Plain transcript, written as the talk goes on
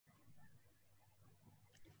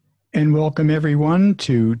And welcome everyone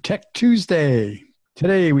to Tech Tuesday.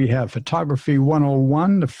 Today we have Photography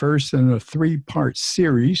 101, the first in a three-part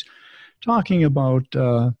series, talking about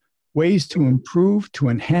ways to improve, to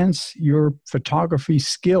enhance your photography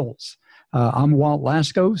skills. I'm Walt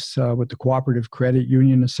Laskos with the Cooperative Credit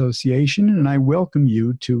Union Association, and I welcome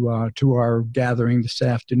you to our gathering this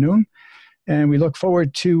afternoon. And we look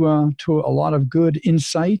forward to a lot of good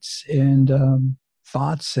insights and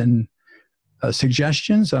thoughts and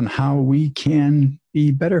suggestions on how we can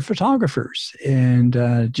be better photographers and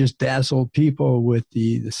just dazzle people with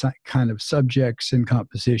the kind of subjects and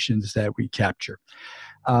compositions that we capture.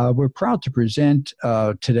 We're proud to present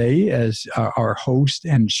today as our host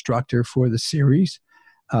and instructor for the series,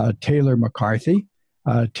 Taylor McCarthy.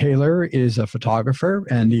 Taylor is a photographer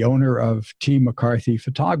and the owner of T. McCarthy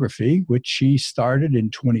Photography, which she started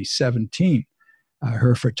in 2017.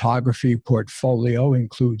 Her photography portfolio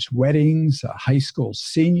includes weddings, high school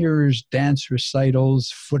seniors, dance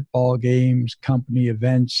recitals, football games, company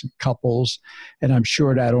events, couples, and I'm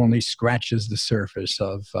sure that only scratches the surface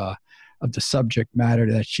of the subject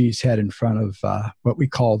matter that she's had in front of what we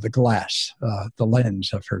call the glass, the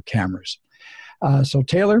lens of her cameras. So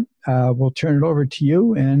Taylor, we'll turn it over to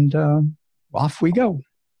you, and off we go.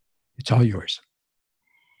 It's all yours.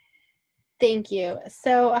 Thank you.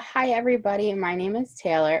 So, hi everybody. My name is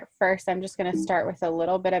Taylor. First, I'm just going to start with a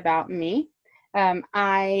little bit about me.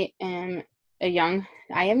 I am young.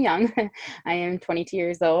 I am 22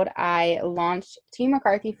 years old. I launched T.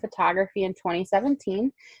 McCarthy Photography in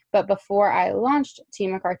 2017. But before I launched T.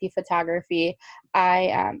 McCarthy Photography,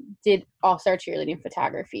 I did all-star cheerleading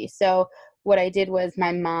photography. So what I did was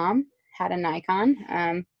my mom had a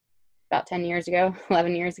Nikon about 10 years ago,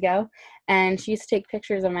 11 years ago. And she used to take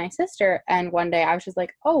pictures of my sister. And one day I was just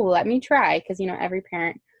like, oh, let me try. Because, every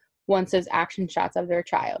parent wants those action shots of their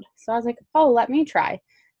child. So I was like, oh, let me try.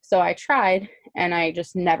 So I tried, and I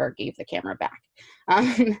just never gave the camera back.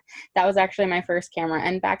 That was actually my first camera.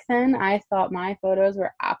 And back then I thought my photos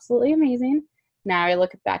were absolutely amazing. Now I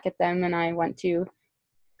look back at them and I want to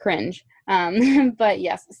cringe. But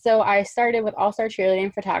yes, so I started with all-star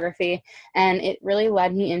cheerleading photography, and it really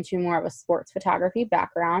led me into more of a sports photography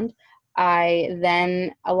background. A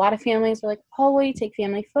lot of families were like, oh, will you take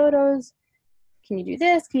family photos? Can you do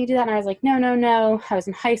this? Can you do that? And I was like, no. I was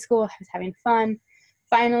in high school. I was having fun.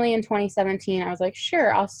 Finally, in 2017, I was like,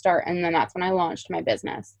 sure, I'll start. And then that's when I launched my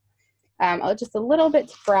business. Just a little bit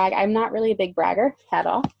to brag. I'm not really a big bragger at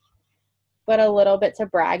all. But a little bit to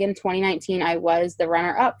brag, in 2019, I was the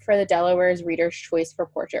runner-up for the Delaware's Reader's Choice for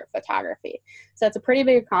Portrait Photography. So it's a pretty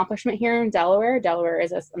big accomplishment here in Delaware.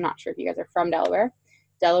 I'm not sure if you guys are from Delaware.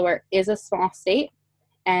 Delaware is a small state,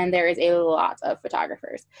 and there is a lot of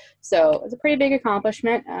photographers. So it's a pretty big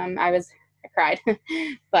accomplishment. I cried.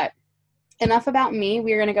 But enough about me.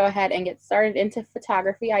 We're going to go ahead and get started into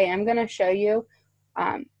photography. I am going to show you,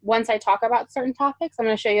 once I talk about certain topics, I'm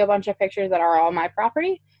going to show you a bunch of pictures that are all my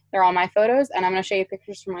property. They're all my photos, and I'm going to show you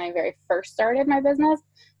pictures from when I very first started my business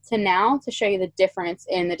to now, to show you the difference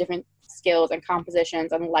in the different skills and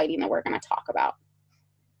compositions and lighting that we're going to talk about.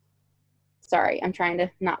 Sorry, I'm trying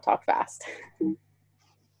to not talk fast.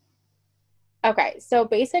 Okay, so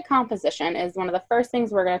basic composition is one of the first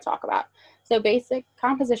things we're going to talk about. So basic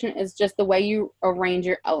composition is just the way you arrange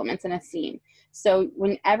your elements in a scene. So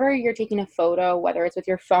whenever you're taking a photo, whether it's with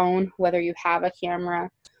your phone, whether you have a camera,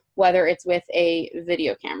 whether it's with a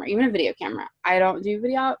video camera, even a video camera. I don't do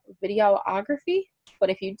videography, but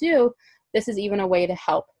if you do, this is even a way to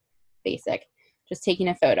help basic, just taking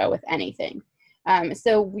a photo with anything.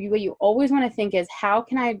 So what you always want to think is, how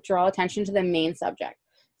can I draw attention to the main subject?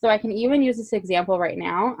 So I can even use this example right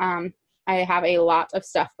now. I have a lot of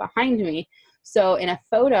stuff behind me. So in a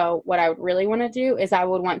photo, what I would really want to do is I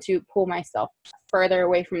would want to pull myself further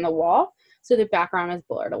away from the wall, so the background is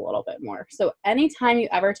blurred a little bit more. So anytime you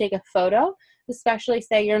ever take a photo, especially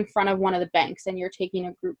say you're in front of one of the banks and you're taking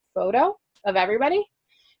a group photo of everybody,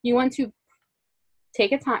 you want to take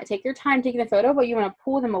your time taking the photo, but you want to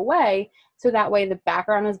pull them away so that way the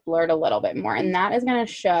background is blurred a little bit more. And that is going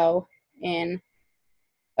to show in,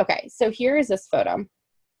 okay, so here is this photo.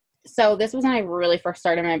 So this was when I really first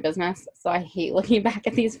started my business. So I hate looking back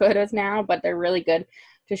at these photos now, but they're really good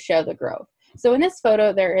to show the growth. So in this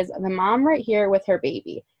photo, there is the mom right here with her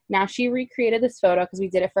baby. Now she recreated this photo because we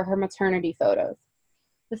did it for her maternity photos.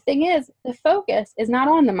 The thing is, the focus is not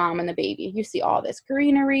on the mom and the baby. You see all this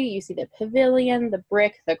greenery, you see the pavilion, the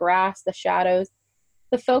brick, the grass, the shadows.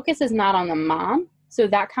 The focus is not on the mom, so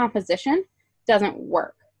that composition doesn't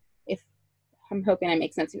work. I'm hoping it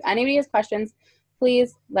makes sense. If anybody has questions,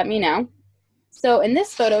 please let me know. So in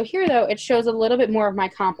this photo here, though, it shows a little bit more of my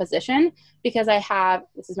composition because I have,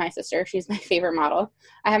 this is my sister, she's my favorite model.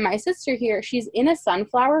 I have my sister here, she's in a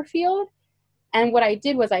sunflower field. And what I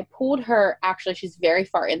did was I pulled her, actually she's very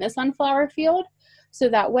far in the sunflower field. So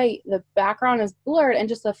that way the background is blurred and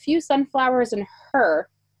just a few sunflowers and her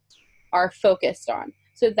are focused on.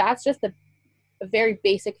 So that's just a very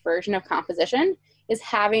basic version of composition, is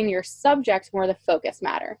having your subject more the focus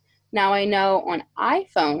matter. Now I know on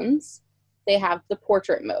iPhones, they have the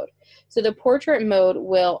portrait mode. So the portrait mode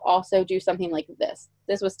will also do something like this.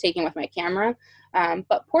 This was taken with my camera,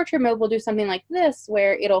 but portrait mode will do something like this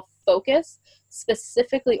where it'll focus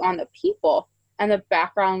specifically on the people and the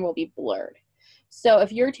background will be blurred. So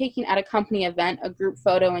if you're taking at a company event a group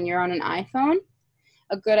photo and you're on an iPhone,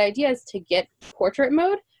 a good idea is to get portrait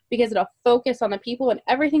mode because it'll focus on the people and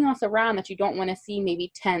everything else around that you don't want to see,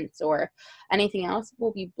 maybe tents or anything else,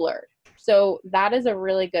 will be blurred. So that is a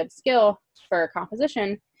really good skill for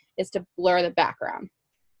composition, is to blur the background.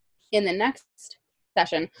 In the next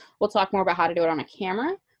session, we'll talk more about how to do it on a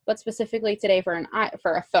camera, but specifically today for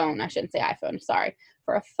a phone, I shouldn't say iPhone, sorry.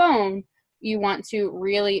 For a phone, you want to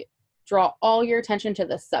really draw all your attention to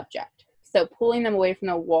the subject. So pulling them away from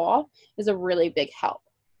the wall is a really big help.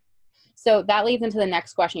 So that leads into the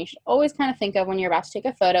next question you should always kind of think of when you're about to take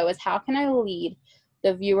a photo, is how can I lead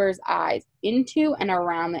the viewer's eyes into and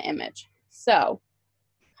around the image? So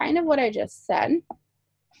kind of what I just said,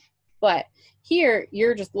 but here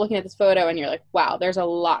you're just looking at this photo and you're like, wow, there's a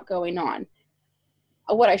lot going on.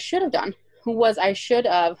 What I should have done was I should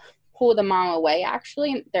have pulled the mom away.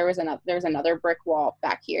 Actually, there was another brick wall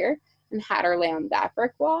back here, and had her lay on that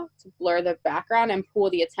brick wall to blur the background and pull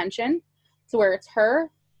the attention to where it's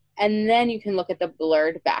her. And then you can look at the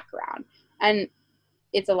blurred background and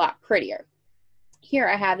it's a lot prettier. Here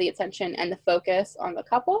I have the attention and the focus on the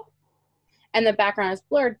couple and the background is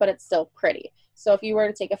blurred, but it's still pretty. So if you were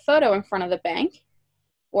to take a photo in front of the bank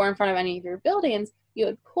or in front of any of your buildings, you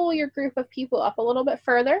would pull your group of people up a little bit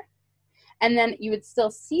further, and then you would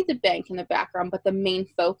still see the bank in the background, but the main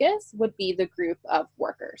focus would be the group of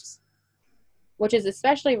workers, which is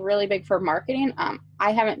especially really big for marketing.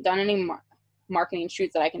 I haven't done any marketing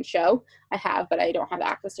shoots that I can show. I have, but I don't have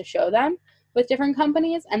access to show them with different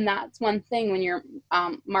companies. And that's one thing when you're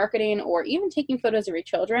marketing or even taking photos of your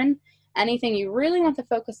children, anything, you really want the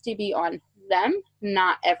focus to be on them,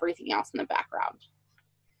 not everything else in the background.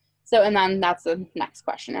 So, and then that's the next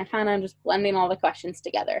question. I'm kind of just blending all the questions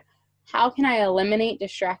together. How can I eliminate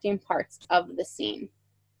distracting parts of the scene?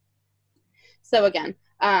 So again,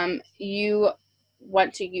 you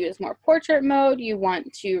want to use more portrait mode. You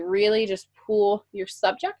want to really just pull your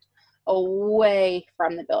subject away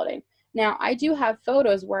from the building. Now, I do have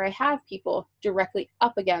photos where I have people directly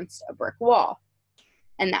up against a brick wall,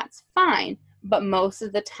 and that's fine, but most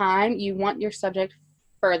of the time you want your subject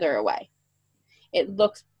further away. It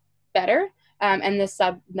looks better, and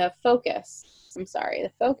the focus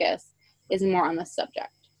is more on the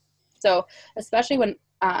subject. So especially when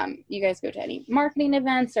you guys go to any marketing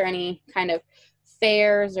events or any kind of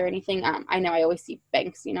fairs or anything, I know I always see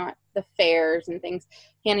banks, you know, at the fairs and things,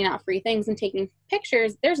 handing out free things and taking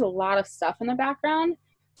pictures. There's a lot of stuff in the background,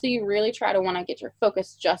 so you really try to want to get your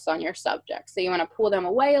focus just on your subject. So you want to pull them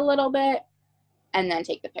away a little bit and then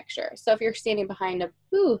take the picture. So if you're standing behind a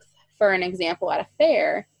booth, for an example, at a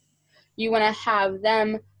fair, you want to have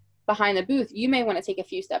them behind the booth. You may want to take a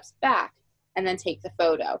few steps back and then take the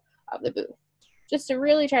photo of the booth, just to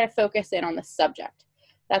really try to focus in on the subject.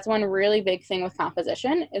 That's one really big thing with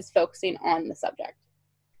composition, is focusing on the subject.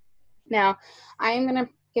 Now, I am going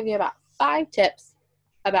to give you about 5 tips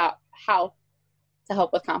about how to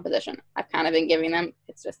help with composition. I've kind of been giving them.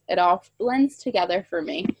 It's just, it all blends together for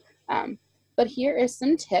me. But here is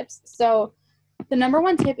some tips. So the number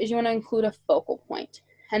 1 tip is you want to include a focal point,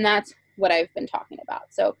 and that's what I've been talking about.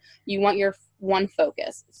 So you want your one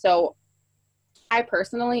focus. So I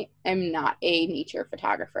personally am not a nature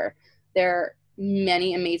photographer. There are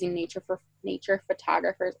many amazing nature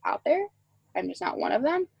photographers out there. I'm just not one of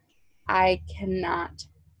them. I cannot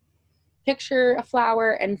picture a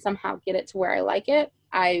flower and somehow get it to where I like it.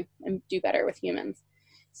 I do better with humans.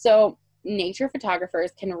 So nature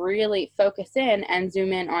photographers can really focus in and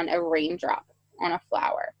zoom in on a raindrop on a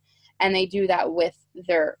flower. And they do that with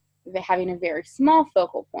having a very small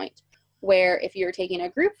focal point, where if you're taking a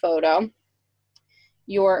group photo,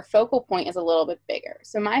 your focal point is a little bit bigger.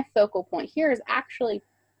 So my focal point here is actually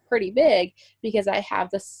pretty big because I have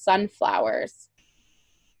the sunflowers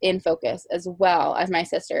in focus as well as my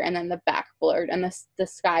sister, and then the back blurred, and the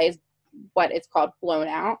sky is what it's called blown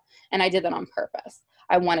out. And I did that on purpose.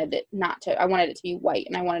 I wanted it to be white,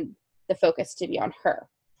 and I wanted the focus to be on her.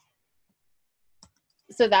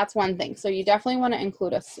 So that's one thing. So you definitely want to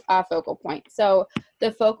include a focal point. So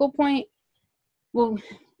the focal point will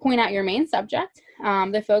point out your main subject.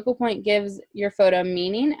 The focal point gives your photo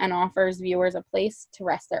meaning and offers viewers a place to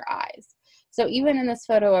rest their eyes. So even in this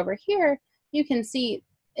photo over here, you can see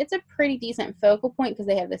it's a pretty decent focal point because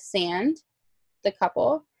they have the sand, the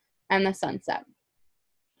couple, and the sunset.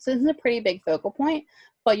 So this is a pretty big focal point,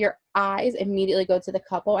 but your eyes immediately go to the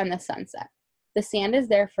couple and the sunset. The sand is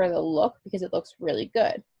there for the look because it looks really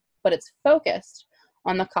good, but it's focused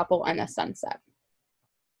on the couple and the sunset.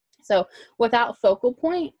 So without focal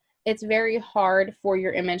point, it's very hard for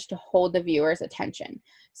your image to hold the viewer's attention.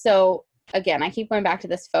 So again, I keep going back to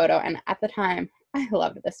this photo, and at the time, I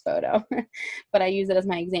loved this photo, but I use it as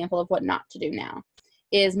my example of what not to do now,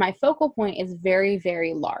 is my focal point is very,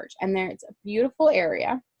 very large, and it's a beautiful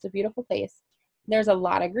area. It's a beautiful place. There's a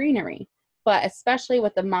lot of greenery, but especially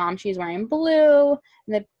with the mom, she's wearing blue,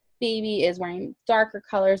 and the baby is wearing darker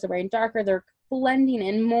colors. They're wearing darker. They're blending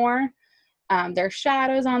in more. There's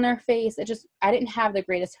shadows on their face. I didn't have the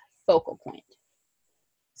greatest focal point.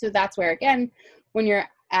 So that's where, again, when you're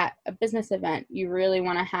at a business event, you really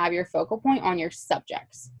want to have your focal point on your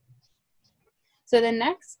subjects. So the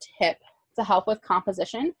next tip to help with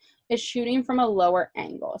composition is shooting from a lower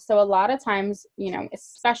angle. So a lot of times,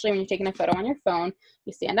 especially when you're taking a photo on your phone,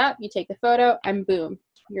 you stand up, you take the photo, and boom,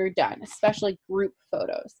 you're done, especially group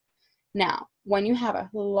photos. Now, when you have a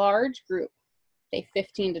large group, say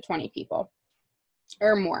 15 to 20 people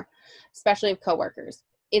or more, especially of coworkers,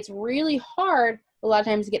 it's really hard a lot of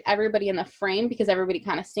times to get everybody in the frame because everybody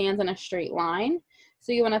kind of stands in a straight line.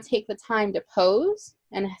 So you want to take the time to pose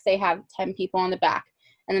and say have 10 people in the back,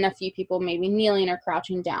 and then a few people maybe kneeling or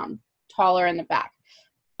crouching down, taller in the back.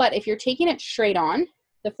 But if you're taking it straight on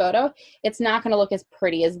the photo, it's not going to look as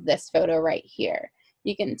pretty as this photo right here.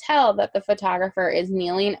 You can tell that the photographer is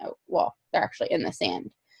kneeling. Well, they're actually in the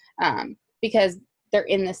sand because they're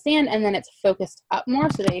in the sand, and then it's focused up more.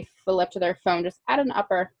 So they flip to their phone just at an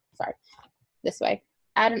upper, this way,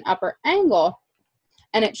 at an upper angle,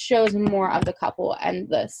 and it shows more of the couple and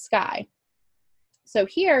the sky. So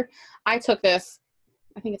here, I took this,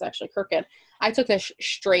 I think it's actually crooked. I took this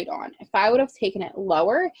straight on. If I would have taken it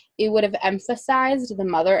lower, it would have emphasized the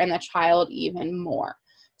mother and the child even more.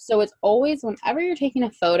 So it's always, whenever you're taking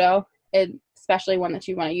a photo, especially one that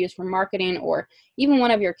you want to use for marketing, or even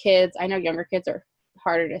one of your kids, I know younger kids are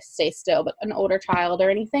harder to stay still, but an older child or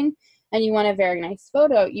anything, and you want a very nice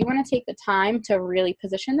photo, you want to take the time to really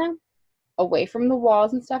position them away from the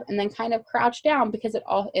walls and stuff, and then kind of crouch down because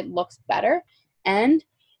it looks better, and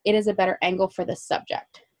it is a better angle for the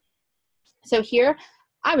subject. So here,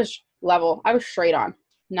 I was straight on.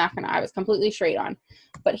 I was completely straight on.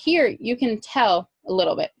 But here, you can tell a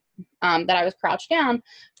little bit that I was crouched down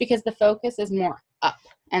because the focus is more up,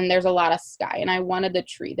 and there's a lot of sky, and I wanted the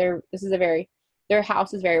tree. Their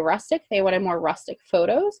house is very rustic. They wanted more rustic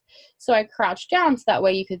photos. So I crouched down so that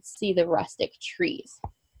way you could see the rustic trees.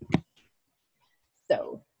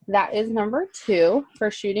 So that is number 2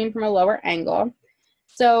 for shooting from a lower angle.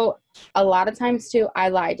 So a lot of times too, I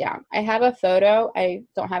lie down. I have a photo, I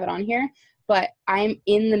don't have it on here, but I'm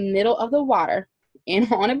in the middle of the water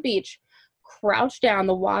on a beach, crouched down.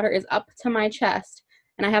 The water is up to my chest,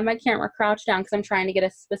 and I have my camera crouched down because I'm trying to get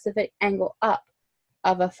a specific angle up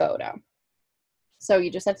of a photo. So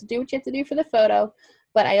you just have to do what you have to do for the photo.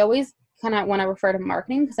 But I always kind of want to refer to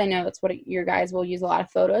marketing because I know that's what your guys will use a lot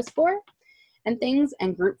of photos for and things.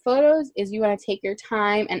 And group photos is you want to take your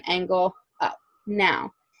time and angle up.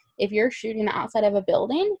 Now, if you're shooting outside of a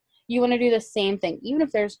building, you want to do the same thing. Even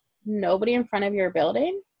if there's nobody in front of your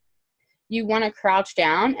building, you want to crouch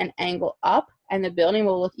down and angle up, and the building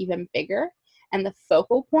will look even bigger. And the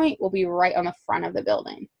focal point will be right on the front of the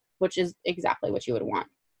building, which is exactly what you would want.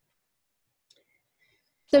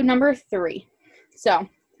 So number 3, so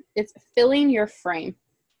it's filling your frame.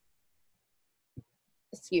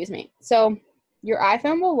 Excuse me. So your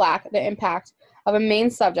iPhone will lack the impact of a main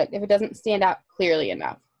subject if it doesn't stand out clearly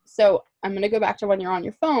enough. So I'm going to go back to when you're on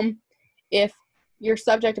your phone. If your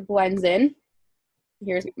subject blends in,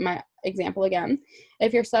 here's my example again.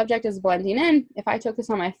 If your subject is blending in, if I took this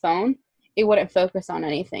on my phone, it wouldn't focus on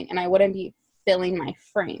anything, and I wouldn't be filling my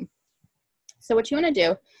frame. So what you want to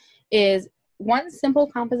do is, one simple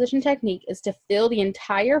composition technique is to fill the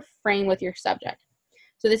entire frame with your subject.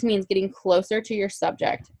 So this means getting closer to your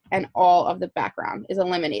subject and all of the background is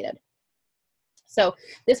eliminated. So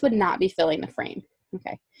this would not be filling the frame.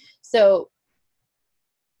 Okay. So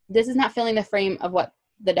this is not filling the frame of what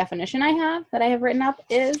the definition I have written up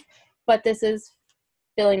is, but this is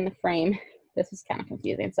filling the frame. This is kind of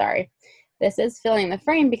confusing. Sorry. This is filling the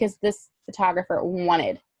frame because this photographer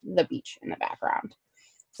wanted the beach in the background.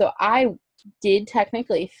 So I did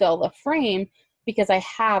technically fill the frame because I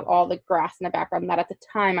have all the grass in the background that at the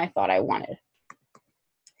time I thought I wanted.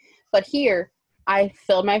 But here, I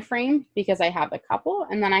filled my frame because I have the couple,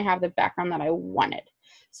 and then I have the background that I wanted.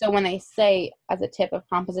 So when they say as a tip of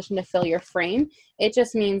composition to fill your frame, it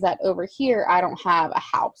just means that over here, I don't have a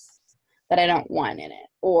house that I don't want in it,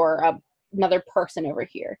 or another person over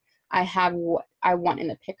here. I have what I want in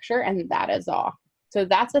the picture, and that is all. So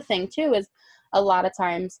that's the thing too, is a lot of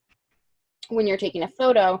times when you're taking a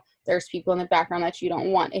photo, there's people in the background that you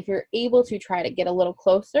don't want. If you're able to try to get a little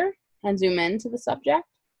closer and zoom into the subject,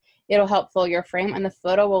 it'll help fill your frame, and the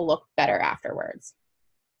photo will look better afterwards.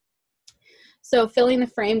 So filling the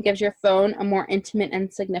frame gives your phone a more intimate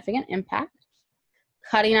and significant impact.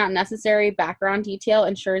 Cutting out necessary background detail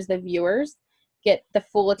ensures the viewers get the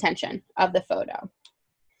full attention of the photo.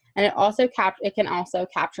 And it can also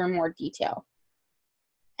capture more detail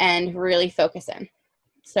and really focus in.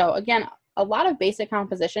 So again, a lot of basic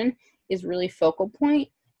composition is really focal point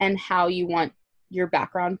and how you want your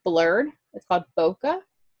background blurred. It's called bokeh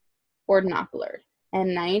or not blurred.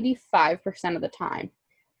 And 95% of the time,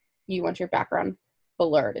 you want your background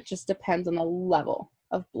blurred. It just depends on the level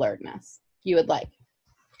of blurredness you would like.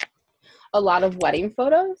 A lot of wedding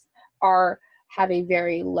photos have a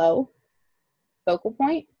very low focal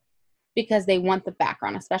point because they want the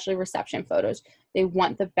background, especially reception photos. They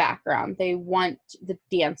want the background. They want the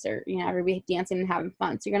dancer, everybody dancing and having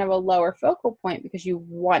fun. So you're going to have a lower focal point because you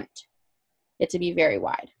want it to be very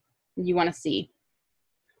wide. You want to see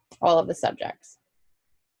all of the subjects.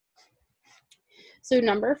 So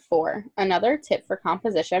number 4, another tip for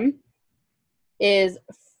composition is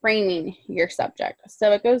framing your subject.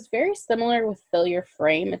 So it goes very similar with fill your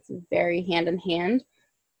frame. It's very hand in hand.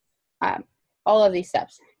 All of these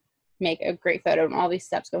steps make a great photo, and all these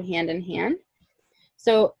steps go hand in hand.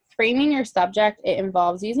 So framing your subject, it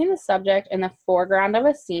involves using the subject in the foreground of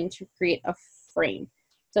a scene to create a frame.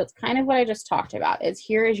 So it's kind of what I just talked about, is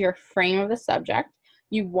here is your frame of the subject.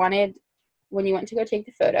 You wanted, when you went to go take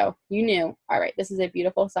the photo, you knew, all right, this is a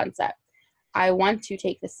beautiful sunset. I want to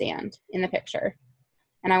take the sand in the picture,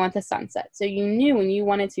 and I want the sunset. So you knew when you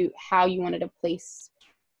wanted to, how you wanted to place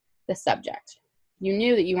the subject. You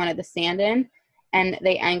knew that you wanted the sand in, and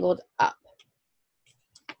they angled up.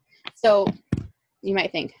 So you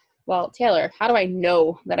might think, well, Taylor, how do I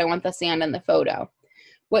know that I want the sand in the photo?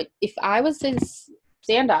 What if I was to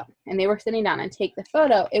stand up and they were sitting down and take the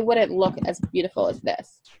photo, it wouldn't look as beautiful as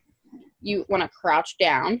this. You want to crouch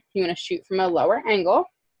down, you want to shoot from a lower angle,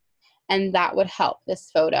 and that would help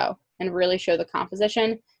this photo and really show the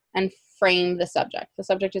composition and frame the subject. The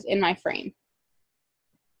subject is in my frame.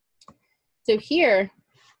 So here,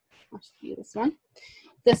 I'll just do this one.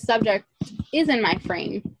 The subject is in my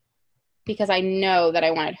frame because I know that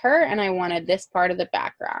I wanted her and I wanted this part of the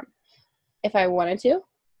background. If I wanted to,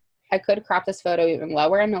 I could crop this photo even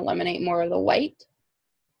lower and eliminate more of the white.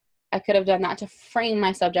 I could have done that to frame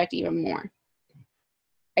my subject even more.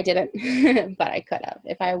 I didn't, but I could have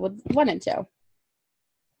if I wanted to.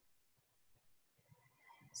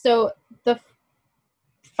 So the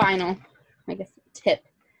final, tip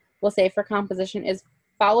we'll say for composition is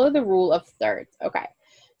follow the rule of thirds. Okay,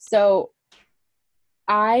 so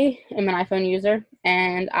I am an iPhone user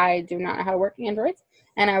and I do not know how to work Androids,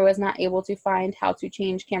 and I was not able to find how to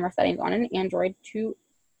change camera settings on an Android too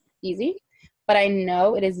easy, but I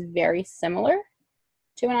know it is very similar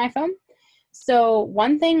to an iPhone. So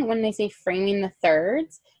one thing when they say framing the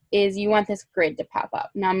thirds is you want this grid to pop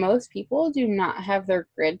up. Now, most people do not have their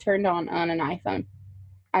grid turned on an iPhone.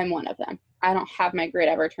 I'm one of them. I don't have my grid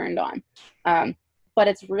ever turned on. But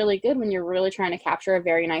it's really good when you're really trying to capture a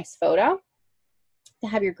very nice photo to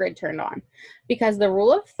have your grid turned on, because the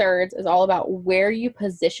rule of thirds is all about where you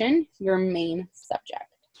position your main subject.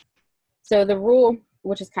 So the rule,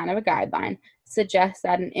 which is kind of a guideline, suggests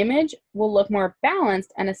that an image will look more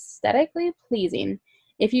balanced and aesthetically pleasing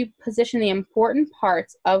if you position the important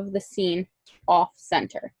parts of the scene off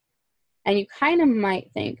center. And you kind of might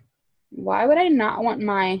think, why would I not want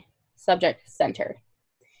my subject centered?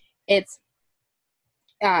 It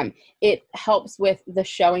helps with the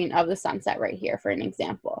showing of the sunset right here, for an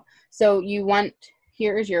example. So you want,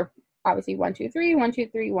 here is your, obviously 1, 2, 3, 1, 2,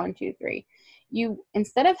 3, 1, 2, 3. You,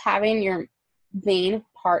 instead of having your main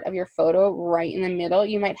part of your photo right in the middle,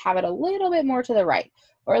 you might have it a little bit more to the right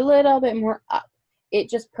or a little bit more up. It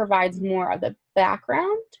just provides more of the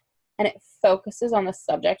background and it focuses on the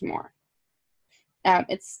subject more.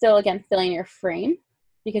 It's still, again, filling your frame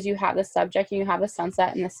because you have the subject and you have the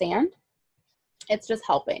sunset and the sand. It's just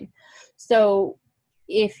helping. So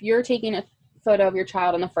if you're taking a photo of your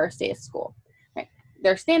child on the first day of school, right,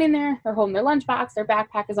 they're standing there, they're holding their lunchbox, their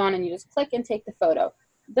backpack is on, and you just click and take the photo.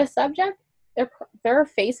 The subject, their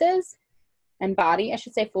faces and body, I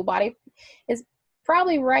should say full body, is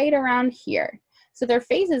probably right around here. So their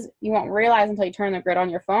faces, you won't realize until you turn the grid on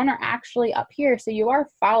your phone, are actually up here. So you are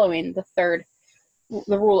following the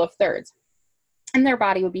rule of thirds. And their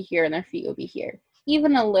body would be here and their feet would be here.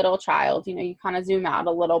 Even a little child, you kind of zoom out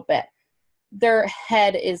a little bit. Their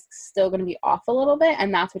head is still going to be off a little bit,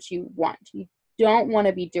 and that's what you want. You don't want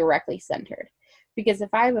to be directly centered. Because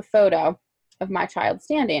if I have a photo of my child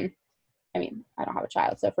standing, I don't have a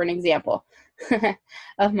child, so for an example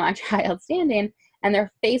of my child standing, and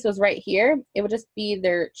their face was right here, it would just be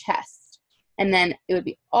their chest. And then it would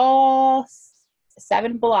be all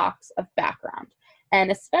 7 blocks of background.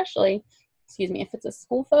 And especially, if it's a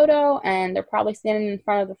school photo and they're probably standing in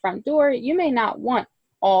front of the front door, you may not want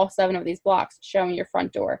all 7 of these blocks showing your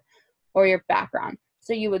front door or your background.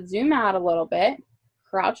 So you would zoom out a little bit,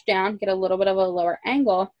 crouch down, get a little bit of a lower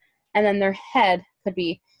angle, and then their head could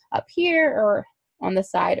be up here or on the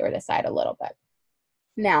side or the side a little bit.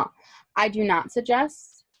 Now, I do not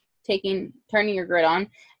suggest turning your grid on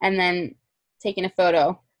and then taking a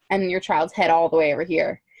photo and your child's head all the way over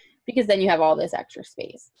here, because then you have all this extra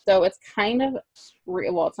space. So it's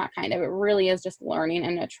it's not it really is just learning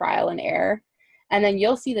and a trial and error. And then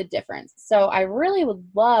you'll see the difference. So I really would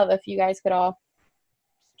love if you guys could all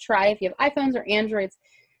try, if you have iPhones or Androids,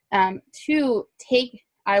 I'll show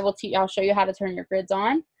you how to turn your grids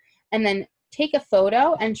on, and then take a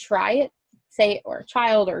photo and try it, or a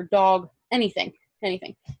child or a dog, anything,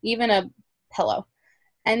 even a pillow,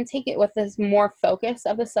 and take it with this more focus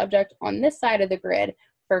of the subject on this side of the grid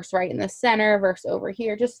versus right in the center versus over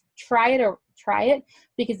here. Just try it,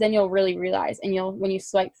 because then you'll really realize, and when you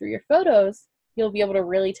swipe through your photos, you'll be able to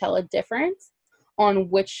really tell a difference on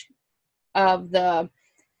which of the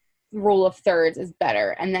rule of thirds is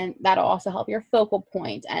better. And then that'll also help your focal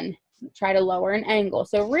point and try to lower an angle.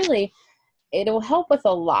 So really, it'll help with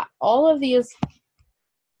a lot. All of this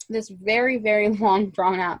very, very long,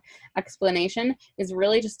 drawn out explanation is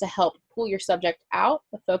really just to help pull your subject out,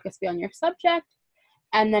 the focus be on your subject,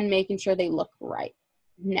 and then making sure they look right.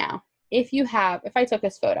 Now, if I took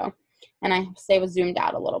this photo and I say it was zoomed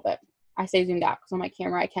out a little bit, I say zoomed out because on my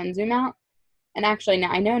camera I can zoom out. And actually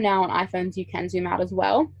now I know on iPhones you can zoom out as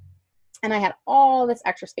well. And I had all this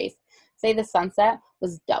extra space. Say the sunset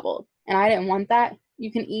was doubled and I didn't want that.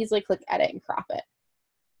 You can easily click edit and crop it.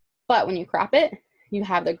 But when you crop it, you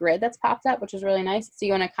have the grid that's popped up, which is really nice. So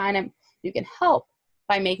you want to you can help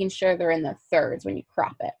by making sure they're in the thirds when you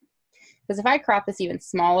crop it. Because if I crop this even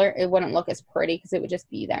smaller, it wouldn't look as pretty because it would just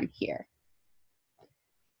be them here.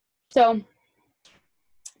 So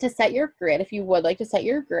to set your grid, if you would like to set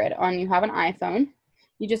your grid you have an iPhone,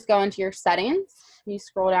 you just go into your settings, you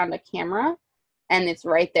scroll down to camera, and it's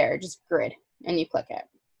right there, just grid, and you click it.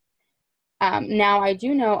 Now I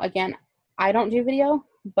do know, again, I don't do video,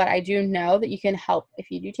 but I do know that you can help.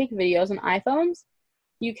 If you do take videos on iPhones,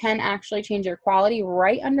 you can actually change your quality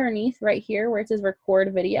right underneath, right here where it says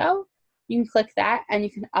record video. You can click that and you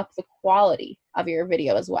can up the quality of your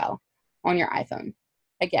video as well on your iPhone.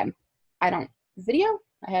 Again, I don't video,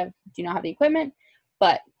 do not have the equipment,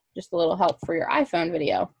 but just a little help for your iPhone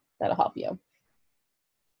video, that'll help you.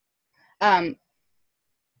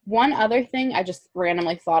 One other thing I just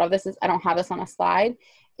randomly thought of, I don't have this on a slide,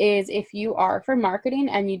 is if you are for marketing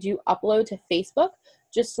and you do upload to Facebook,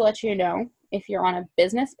 just to let you know, if you're on a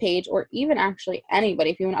business page, or even actually anybody,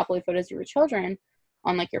 if you want to upload photos of your children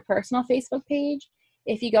on your personal Facebook page,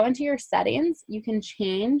 if you go into your settings, you can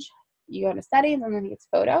change, you go to settings and then it's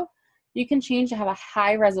photo, you can change to have a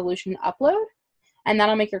high resolution upload, and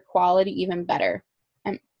that'll make your quality even better.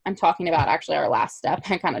 I'm talking about actually our last step.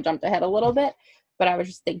 I kind of jumped ahead a little bit, but I was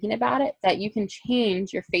just thinking about it, that you can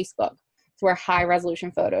change your Facebook to where high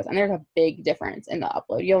resolution photos, and there's a big difference in the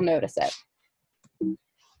upload. You'll notice it.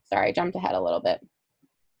 Sorry, I jumped ahead a little bit.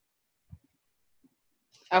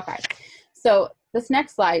 Okay, so this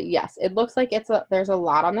next slide, yes, it looks like there's a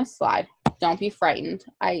lot on this slide. Don't be frightened.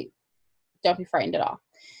 Don't be frightened at all.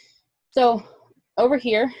 So over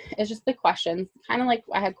here is just the questions, kind of like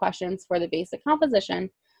I had questions for the basic composition.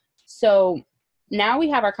 So now we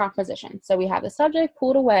have our composition. So we have the subject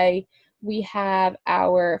pulled away. We have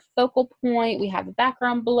our focal point. We have the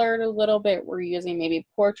background blurred a little bit. We're using maybe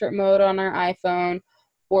portrait mode on our iPhone,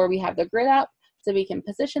 or we have the grid up so we can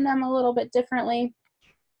position them a little bit differently.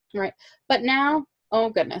 Right. But now, oh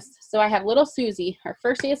goodness. So I have little Susie, her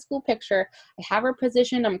first day of school picture. I have her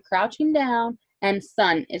positioned. I'm crouching down, and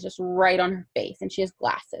sun is just right on her face, and she has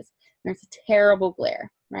glasses. And there's a terrible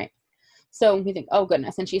glare, right? So we think, oh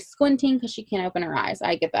goodness, and she's squinting because she can't open her eyes.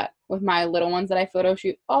 I get that with my little ones that I photo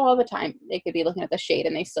shoot all the time. They could be looking at the shade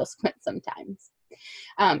and they still squint sometimes.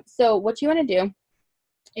 So what you want to do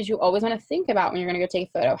is you always want to think about when you're going to go take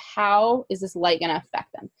a photo, how is this light going to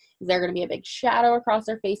affect them? Is there going to be a big shadow across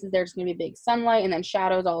their faces? There's going to be big sunlight and then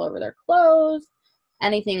shadows all over their clothes,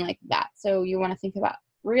 anything like that. So you want to think about,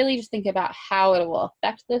 really just think about how it will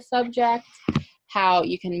affect the subject, how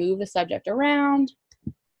you can move the subject around,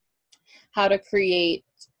 how to create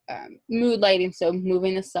mood lighting. So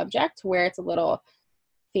moving the subject where it's a little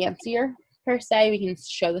fancier per se, we can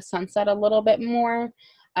show the sunset a little bit more.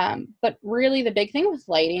 But really the big thing with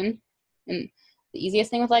lighting, and the easiest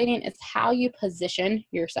thing with lighting, is how you position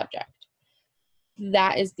your subject.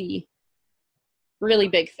 That is the really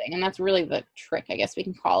big thing, and that's really the trick, I guess we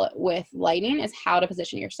can call it, with lighting, is how to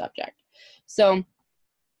position your subject. So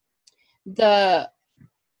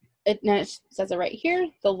it says it right here,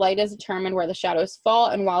 the light is determined where the shadows fall,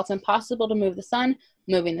 and while it's impossible to move the sun,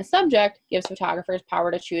 moving the subject gives photographers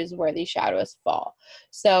power to choose where these shadows fall.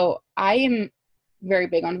 So I am very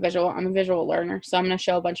big on visual. I'm a visual learner, so I'm going to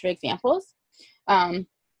show a bunch of examples.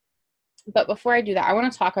 But before I do that, I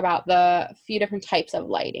want to talk about the few different types of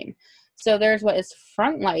lighting. So there's what is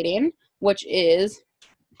front lighting, which is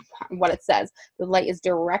what it says. The light is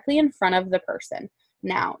directly in front of the person.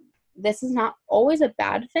 Now, this is not always a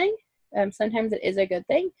bad thing. Sometimes it is a good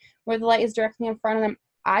thing where the light is directly in front of them.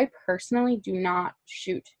 I personally do not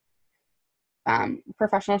shoot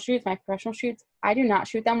professional shoots. My professional shoots, I do not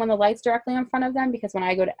shoot them when the light's directly in front of them, because when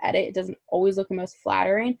I go to edit, it doesn't always look the most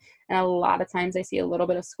flattering, and a lot of times I see a little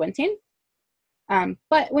bit of squinting.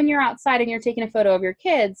 But when you're outside and you're taking a photo of your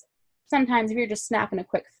kids, sometimes if you're just snapping a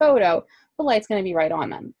quick photo, the light's going to be right on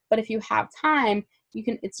them. But if you have time,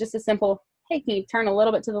 it's just a simple, hey, can you turn a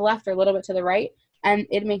little bit to the left or a little bit to the right? And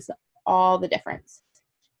it makes all the difference.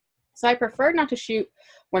 So I prefer not to shoot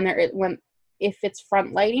if it's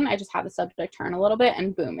front lighting. I just have the subject turn a little bit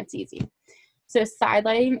and boom, it's easy. So side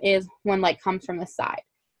lighting is when light comes from the side.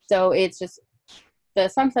 So it's just the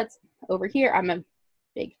sunset's over here. I'm a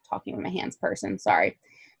big talking with my hands person, sorry.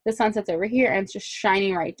 The sunset's over here and it's just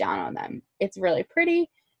shining right down on them. It's really pretty,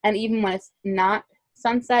 and even when it's not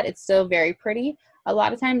sunset, it's still very pretty. A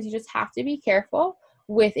lot of times you just have to be careful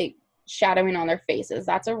with it shadowing on their faces.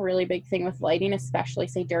 That's a really big thing with lighting, especially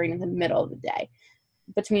say during the middle of the day.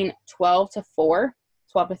 Between 12 to 4,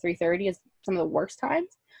 12 to 3:30 is some of the worst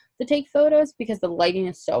times to take photos because the lighting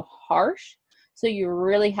is so harsh. So you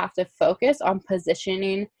really have to focus on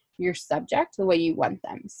positioning your subject the way you want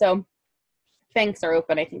them. So banks are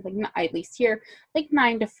open, I think, like at least here, like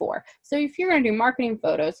 9 to 4. So if you're going to do marketing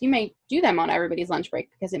photos, you may do them on everybody's lunch break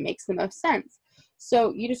because it makes the most sense.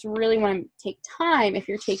 So you just really want to take time if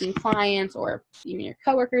you're taking clients or even your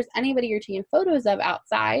coworkers, anybody you're taking photos of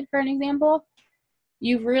outside, for an example.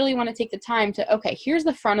 You really want to take the time to, okay, here's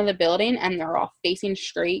the front of the building and they're all facing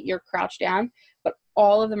straight, you're crouched down, but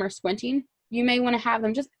all of them are squinting. You may want to have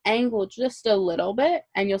them just angled just a little bit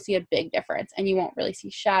and you'll see a big difference, and you won't really see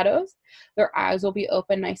shadows. Their eyes will be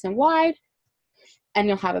open nice and wide and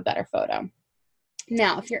you'll have a better photo.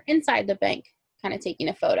 Now, if you're inside the bank kind of taking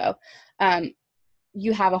a photo,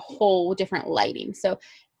 you have a whole different lighting. So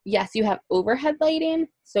yes, you have overhead lighting,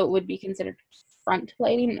 so it would be considered front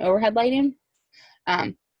lighting and overhead lighting.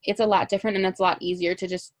 It's a lot different and it's a lot easier to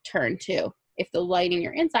just turn to. If the lighting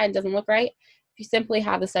you're inside doesn't look right, if you simply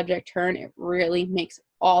have the subject turn, it really makes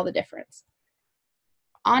all the difference.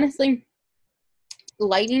 Honestly,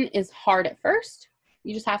 lighting is hard at first.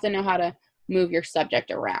 You just have to know how to move your subject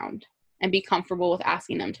around and be comfortable with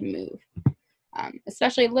asking them to move.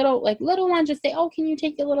 Especially little ones, just say, oh, can you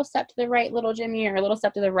take a little step to the right, little Jimmy, or a little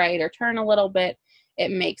step to the right, or turn a little bit.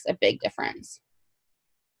 It makes a big difference.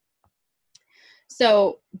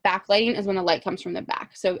 So backlighting is when the light comes from the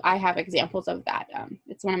back. So I have examples of that.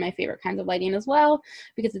 It's one of my favorite kinds of lighting as well,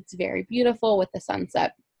 because it's very beautiful with the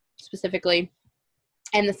sunset specifically,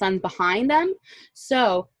 and the sun's behind them.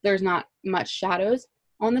 So there's not much shadows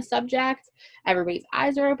on the subject. Everybody's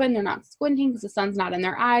eyes are open. They're not squinting because the sun's not in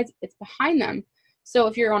their eyes. It's behind them. So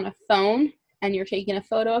if you're on a phone and you're taking a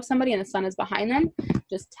photo of somebody and the sun is behind them,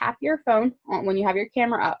 just tap your phone when you have your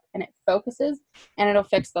camera up and it focuses and it'll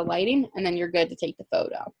fix the lighting, and then you're good to take the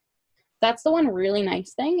photo. That's the one really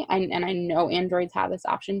nice thing, and I know Androids have this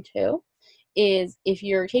option too, is if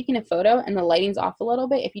you're taking a photo and the lighting's off a little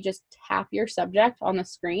bit, if you just tap your subject on the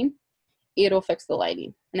screen, it'll fix the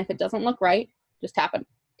lighting. And if it doesn't look right, just tap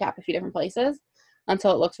a few different places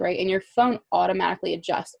until it looks right, and your phone automatically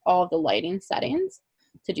adjusts all of the lighting settings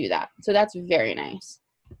to do that. So that's very nice.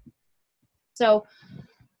 So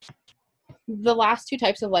the last two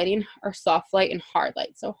types of lighting are soft light and hard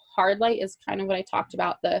light. So hard light is kind of what I talked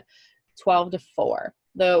about, the 12 to 4,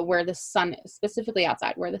 where the sun is, specifically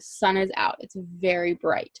outside, where the sun is out. It's very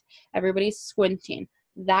bright. Everybody's squinting.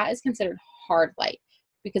 That is considered hard light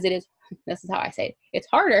because it is, this is how I say it, it's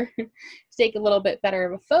harder to take a little bit better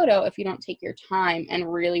of a photo if you don't take your time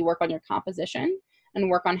and really work on your composition and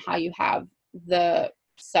work on how you have the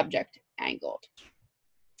subject angled.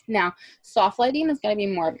 Now, soft lighting is going to be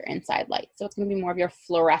more of your inside light. So it's going to be more of your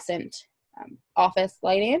fluorescent office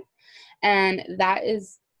lighting. And that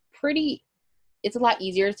is it's a lot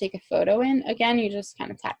easier to take a photo in. Again, you just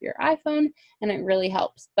kind of tap your iPhone and it really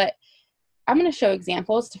helps. But I'm going to show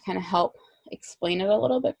examples to kind of help explain it a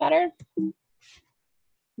little bit better.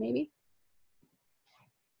 Maybe.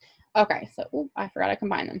 Okay, so I forgot to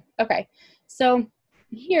combine them. Okay, so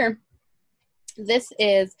here, this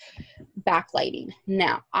is backlighting.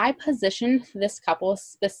 Now, I positioned this couple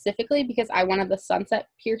specifically because I wanted the sunset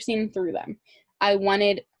piercing through them. I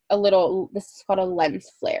wanted a little, this is called a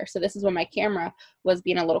lens flare. So this is when my camera was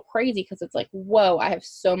being a little crazy because it's like, whoa, I have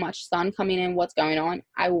so much sun coming in. What's going on?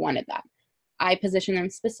 I wanted that. I positioned them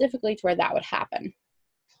specifically to where that would happen.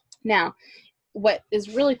 Now, what is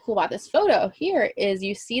really cool about this photo here is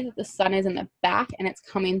you see that the sun is in the back and it's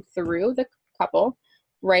coming through the couple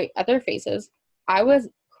right at their faces. I was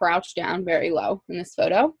crouched down very low in this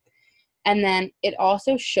photo. And then it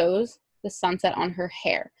also shows the sunset on her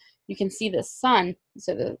hair. You can see the sun,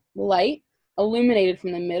 so the light illuminated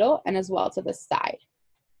from the middle and as well to the side,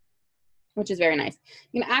 which is very nice.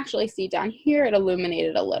 You can actually see down here it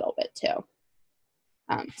illuminated a little bit too.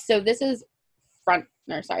 So this is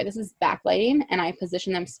this is backlighting, and I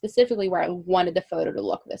positioned them specifically where I wanted the photo to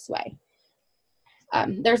look this way.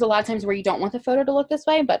 There's a lot of times where you don't want the photo to look this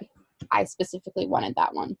way, but I specifically wanted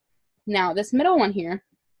that one. Now, this middle one here,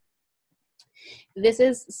 this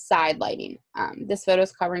is side lighting. This photo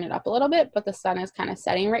is covering it up a little bit, but the sun is kind of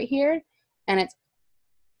setting right here, and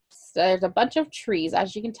there's a bunch of trees,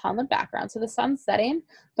 as you can tell in the background. So the sun's setting,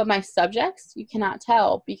 but my subjects, you cannot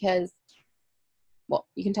tell because, well,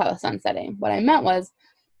 you can tell the sun's setting. What I meant was,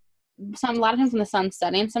 a lot of times when the sun's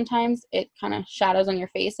setting, sometimes it kind of shadows on your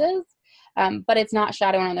faces, but it's not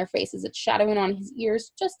shadowing on their faces. It's shadowing on his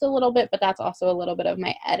ears just a little bit, but that's also a little bit of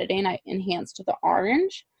my editing. I enhanced the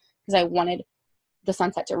orange because I wanted the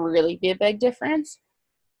sunset to really be a big difference.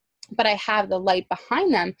 But I have the light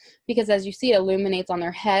behind them because, as you see, it illuminates on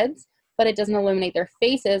their heads, but it doesn't illuminate their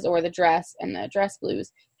faces or the dress and the dress blues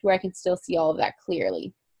to where I can still see all of that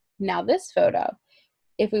clearly. Now this photo,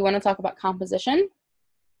 if we want to talk about composition,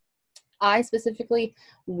 I specifically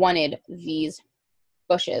wanted these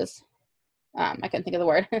bushes. I couldn't think of the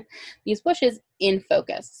word. These bushes in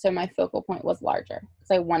focus. So my focal point was larger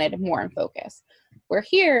because I wanted more in focus. Where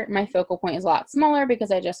here, my focal point is a lot smaller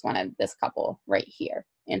because I just wanted this couple right here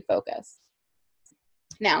in focus.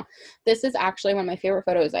 Now, this is actually one of my favorite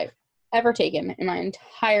photos I've ever taken in my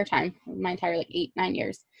entire time, my entire like 8-9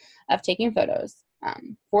 years of taking photos.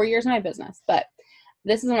 4 years in my business, but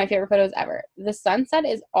this is one of my favorite photos ever. The sunset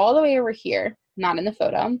is all the way over here, not in the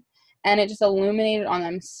photo, and it just illuminated on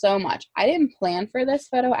them so much. I didn't plan for this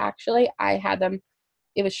photo, actually. I had them,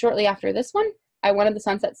 it was shortly after this one. I wanted the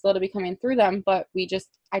sunset still to be coming through them, but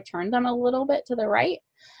I turned them a little bit to the right,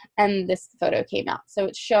 and this photo came out. So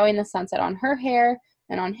it's showing the sunset on her hair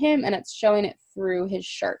and on him, and it's showing it through his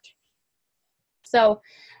shirt. So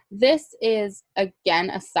this is, again,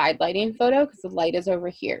 a side lighting photo because the light is over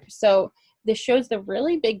here. So this shows the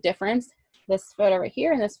really big difference. This photo right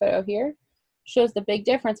here and this photo here shows the big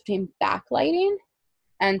difference between backlighting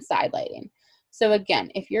and side lighting. So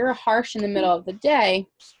again, if you're harsh in the middle of the day,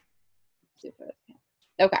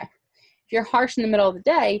 okay, if you're harsh in the middle of the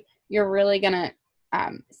day, you're really gonna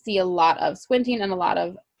see a lot of squinting and a lot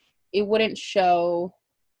of, it wouldn't show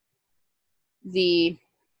the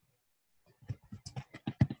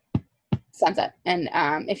sunset. And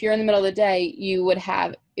if you're in the middle of the day, you would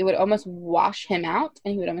have, it would almost wash him out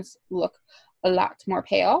and he would almost look a lot more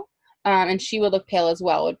pale. And she would look pale as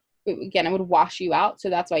well. Again, it would wash you out. So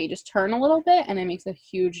that's why you just turn a little bit and it makes a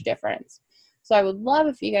huge difference. So I would love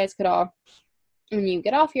if you guys could all, when you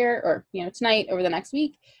get off here or, tonight over the next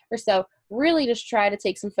week or so, really just try to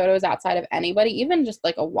take some photos outside of anybody, even just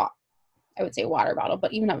like I would say water bottle,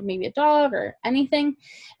 but even maybe a dog or anything,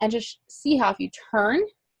 and just see how if you turn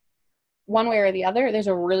one way or the other, there's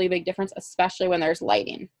a really big difference, especially when there's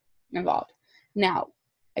lighting involved. Now,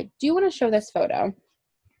 I do want to show this photo.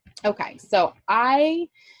 Okay, so I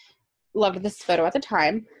loved this photo at the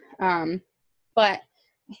time, but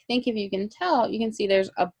I think if you can tell, you can see there's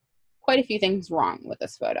quite a few things wrong with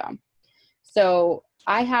this photo. So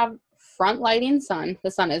I have front lighting sun.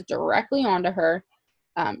 The sun is directly onto her.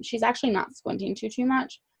 She's actually not squinting too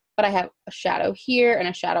much, but I have a shadow here and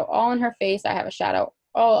a shadow all in her face. I have a shadow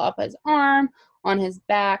all up his arm, on his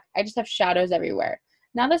back. I just have shadows everywhere.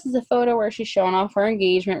 Now this is a photo where she's showing off her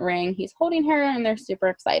engagement ring. He's holding her and they're super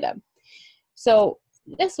excited. So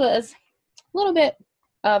this was a little bit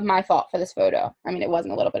of my fault for this photo. I mean, it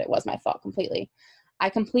wasn't a little bit, it was my fault completely. I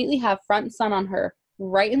completely have front sun on her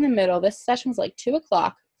right in the middle. This session was like 2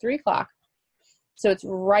 o'clock, 3 o'clock. So it's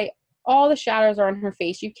right, all the shadows are on her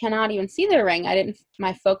face. You cannot even see the ring.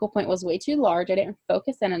 My focal point was way too large. I didn't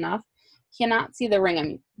focus in enough. Cannot see the ring. I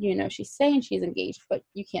mean, you know, she's saying she's engaged, but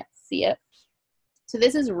you can't see it. So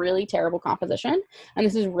this is really terrible composition, and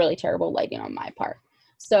this is really terrible lighting on my part.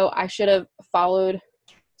 So I should have followed,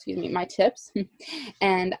 my tips,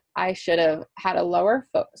 and I should have had a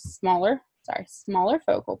smaller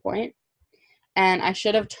focal point, and I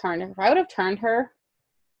should have turned her. If I would have turned her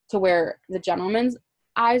to where the gentleman's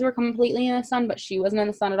eyes were completely in the sun, but she wasn't in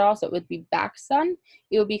the sun at all, so it would be back sun,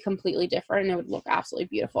 it would be completely different, and it would look absolutely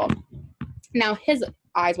beautiful. Now, his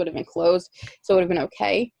eyes would have been closed, so it would have been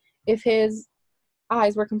okay if his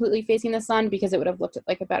eyes were completely facing the sun, because it would have looked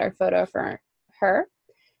like a better photo for her.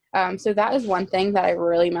 So that is one thing that I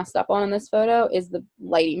really messed up on in this photo, is the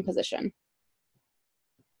lighting position.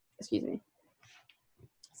 Excuse me.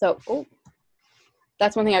 So,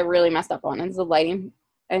 that's one thing I really messed up on, is the lighting,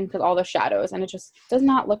 and because all the shadows, and it just does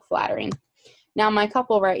not look flattering. Now, my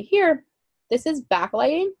couple right here, this is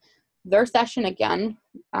backlighting. Their session, again,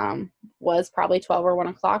 was probably 12 or 1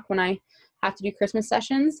 o'clock when I have to do Christmas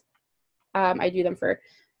sessions. I do them for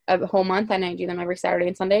a whole month, and I do them every Saturday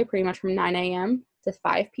and Sunday, pretty much from 9 a.m. to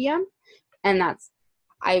 5 p.m. And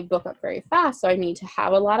I book up very fast, so I need to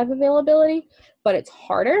have a lot of availability, but it's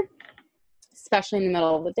harder, especially in the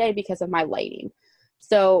middle of the day, because of my lighting.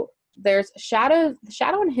 So there's shadows. The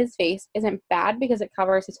shadow on his face isn't bad because it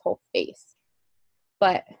covers his whole face.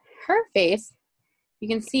 But her face, you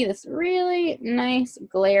can see this really nice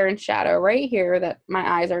glare and shadow right here that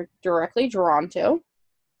my eyes are directly drawn to.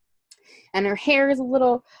 And her hair is a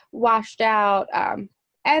little washed out.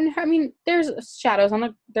 And I mean, there's shadows on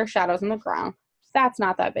the ground. That's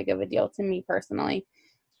not that big of a deal to me personally.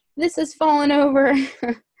 This is falling over.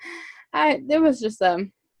 It was just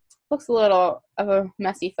looks a little of a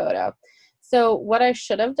messy photo. So what I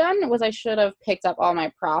should have done was I should have picked up all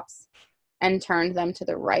my props and turned them to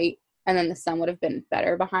the right, and then the sun would have been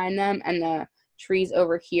better behind them, and the trees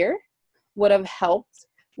over here would have helped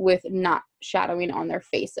with not shadowing on their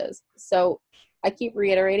faces. So I keep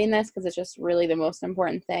reiterating this because it's just really the most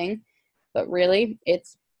important thing, but really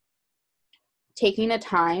it's taking the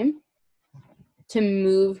time to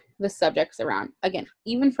move the subjects around. Again,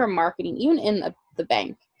 even for marketing, even in the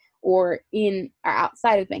bank or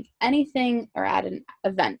outside of the bank, anything, or at an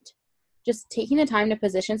event, just taking the time to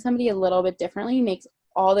position somebody a little bit differently makes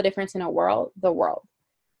all the difference in the world.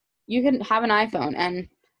 You can have an iPhone and,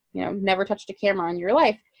 never touched a camera in your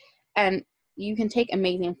life, and you can take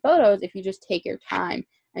amazing photos if you just take your time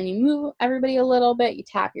and you move everybody a little bit, you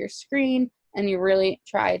tap your screen, and you really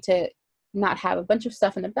try to not have a bunch of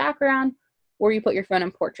stuff in the background, or you put your phone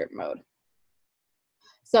in portrait mode.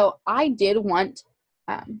 So I did want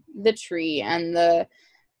the tree and the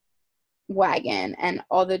wagon and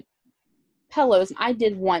all the pillows. I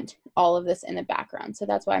did want all of this in the background. So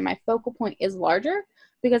that's why my focal point is larger,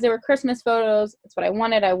 because they were Christmas photos. That's what I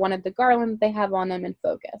wanted. I wanted the garland that they have on them in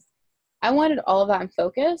focus. I wanted all of that in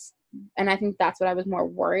focus, and I think that's what I was more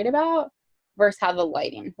worried about versus how the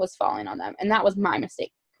lighting was falling on them. And that was my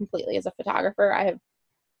mistake completely as a photographer. I have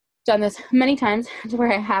done this many times to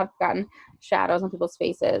where I have gotten shadows on people's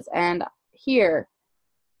faces, and here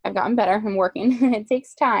I've gotten better. I'm working. It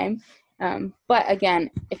takes time. But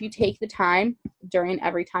again, if you take the time during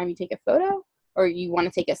every time you take a photo, or you want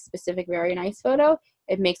to take a specific very nice photo,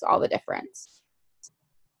 it makes all the difference.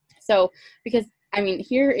 So, because,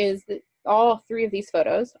 here is all three of these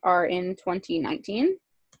photos are in 2019,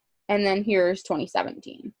 and then here's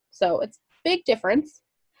 2017. So it's a big difference.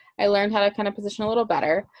 I learned how to kind of position a little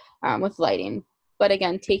better with lighting. But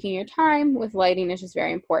again, taking your time with lighting is just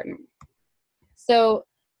very important. So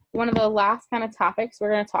one of the last kind of topics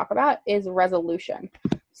we're going to talk about is resolution.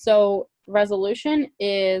 So resolution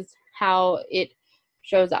is how it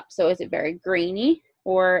shows up. So is it very grainy,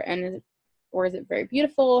 or is it very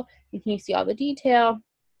beautiful? And can you see all the detail?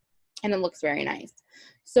 And it looks very nice.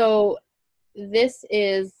 So this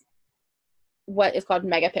is what is called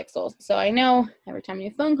megapixels. So I know every time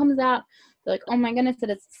your phone comes out, they're like, oh my goodness, that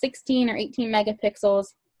it's 16 or 18 megapixels,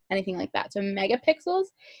 anything like that. So megapixels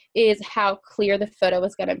is how clear the photo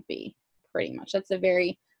is going to be, pretty much. That's a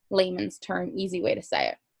very layman's term, easy way to say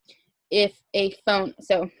it. if a phone,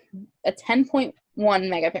 so a 10.1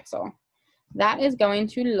 megapixel, that is going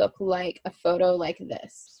to look like a photo like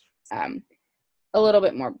this. A little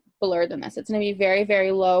bit more blurred than this. It's going to be very,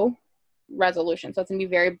 very low resolution. So it's going to be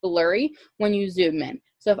very blurry when you zoom in.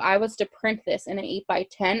 So if I was to print this in an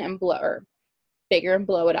 8x10 and blur bigger and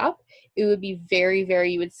blow it up, it would be very,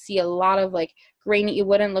 very, you would see a lot of like grainy. It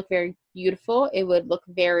wouldn't look very beautiful. It would look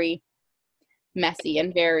very messy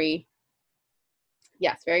and very,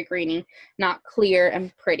 yes, very grainy, not clear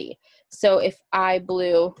and pretty. So if I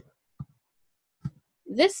blew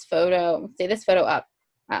this photo, say this photo up,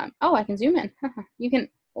 oh, I can zoom in. You can,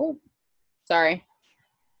 oh, sorry.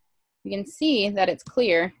 You can see that it's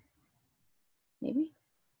clear. Maybe?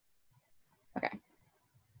 Okay. I'm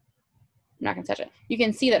not gonna touch it. You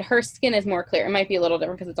can see that her skin is more clear. It might be a little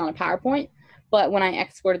different because it's on a PowerPoint, but when I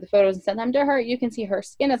exported the photos and sent them to her, you can see her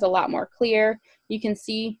skin is a lot more clear. You can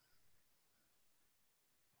see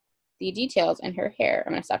the details in her hair.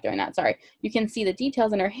 I'm gonna stop doing that, sorry. You can see the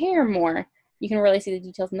details in her hair more. You can really see the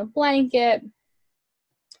details in the blanket.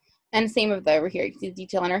 And same with over here, you can see the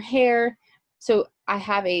detail in her hair. So I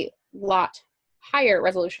have a lot higher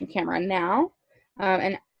resolution camera now.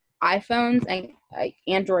 And iPhones and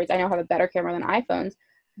Androids, I know have a better camera than iPhones.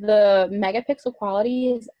 The megapixel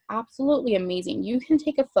quality is absolutely amazing. You can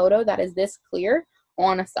take a photo that is this clear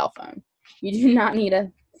on a cell phone. You do not need a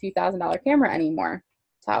few $1,000 camera anymore.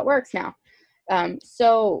 That's how it works now.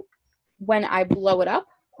 So when I blow it up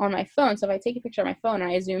on my phone, so if I take a picture of my phone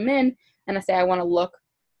and I zoom in and I say I want to look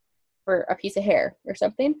for a piece of hair or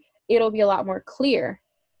something, it'll be a lot more clear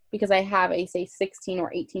because I have a, say, 16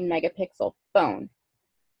 or 18 megapixel phone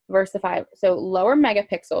versus so lower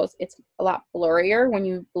megapixels, it's a lot blurrier when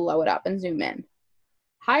you blow it up and zoom in.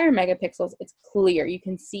 Higher megapixels, it's clear. You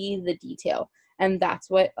can see the detail, and that's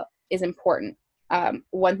what is important.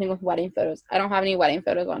 One thing with wedding photos, I don't have any wedding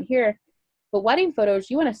photos on here, but wedding photos,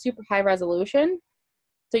 you want a super high resolution,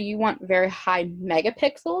 so you want very high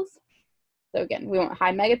megapixels. So again, we want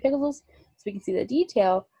high megapixels so we can see the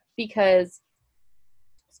detail because,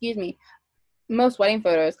 excuse me, most wedding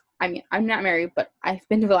photos, I mean, I'm not married, but I've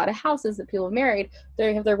been to a lot of houses that people have married.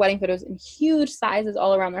 They have their wedding photos in huge sizes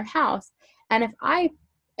all around their house. And if I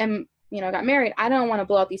am, got married, I don't want to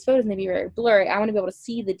blow out these photos and they be very blurry. I want to be able to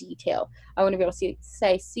see the detail. I want to be able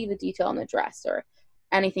to see the detail in the dress or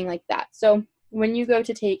anything like that. So when you go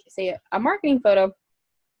to take, say, a marketing photo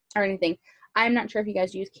or anything, I'm not sure if you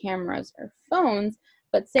guys use cameras or phones,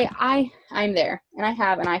 but say I'm there and I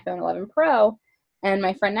have an iPhone 11 Pro and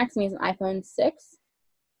my friend next to me is an iPhone 6.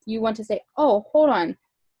 You want to say, oh, hold on,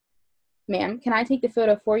 ma'am, can I take the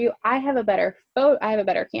photo for you? I have a better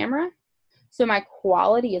camera, so my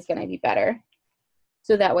quality is going to be better.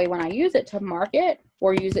 So that way when I use it to market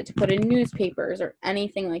or use it to put in newspapers or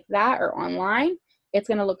anything like that or online, it's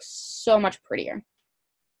going to look so much prettier.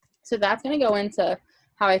 So that's going to go into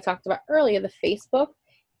how I talked about earlier, the Facebook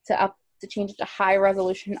to change it to high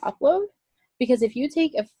resolution upload. Because if you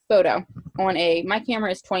take a photo on my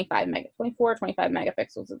camera is 25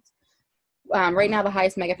 megapixels. It's right now the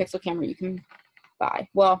highest megapixel camera you can buy.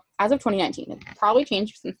 Well, as of 2019, it's probably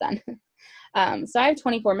changed since then. So I have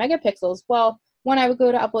 24 megapixels. Well, when I would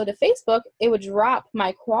go to upload to Facebook, it would drop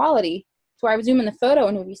my quality to where I would zoom in the photo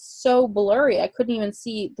and it would be so blurry I couldn't even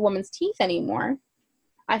see the woman's teeth anymore.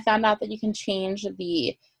 I found out that you can change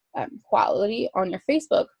the quality on your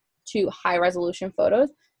Facebook to high resolution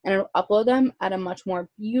photos and it'll upload them at a much more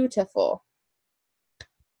beautiful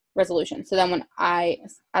resolution. So then when I,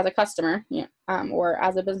 as a customer, or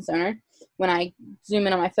as a business owner, when I zoom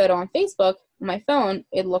in on my photo on Facebook, on my phone,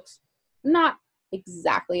 it looks not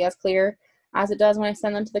exactly as clear as it does when I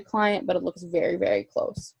send them to the client, but it looks very, very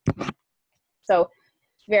close. So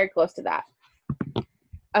very close to that.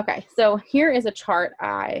 Okay, so here is a chart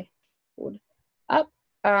I pulled up.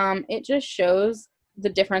 It just shows the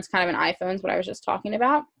difference kind of in iPhones, what I was just talking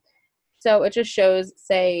about. So it just shows,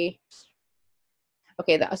 say,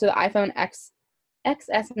 okay, so the iPhone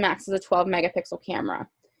XS Max is a 12 megapixel camera.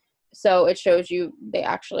 So it shows you the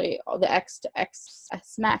X to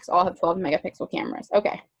XS Max all have 12 megapixel cameras.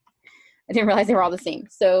 Okay, I didn't realize they were all the same.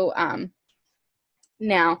 So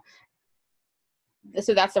now,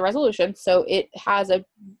 so that's the resolution. So it has a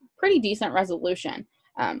pretty decent resolution.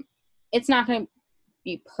 It's not going to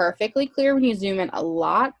be perfectly clear when you zoom in a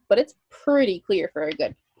lot, but it's pretty clear for a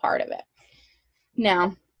good part of it.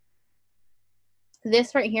 Now,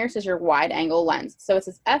 this right here says your wide angle lens. So it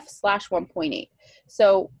says f/1.8.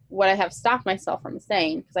 So what I have stopped myself from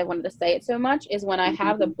saying, because I wanted to say it so much, is when I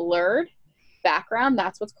have the blurred background,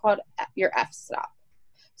 that's what's called your f-stop.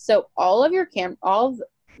 So all of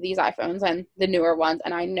these iPhones and the newer ones,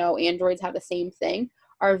 and I know Androids have the same thing,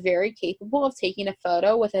 are very capable of taking a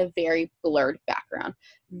photo with a very blurred background.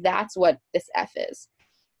 That's what this F is.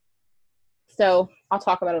 So I'll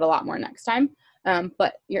talk about it a lot more next time.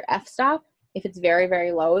 But your f-stop, if it's very,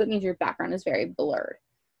 very low, that means your background is very blurred.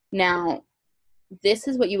 Now, this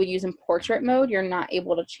is what you would use in portrait mode. You're not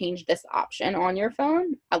able to change this option on your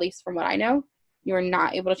phone, at least from what I know. You are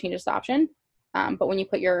not able to change this option. But when you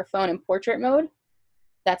put your phone in portrait mode,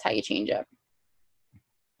 that's how you change it.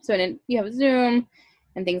 So then you have zoom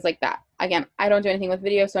and things like that. Again, I don't do anything with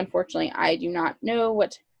video, so unfortunately, I do not know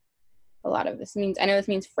what a lot of this means. I know this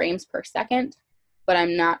means frames per second, but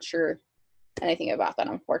I'm not sure anything about that,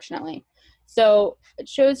 unfortunately. So it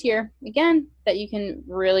shows here, again, that you can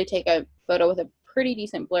really take a photo with a pretty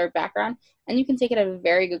decent blurred background, and you can take it at a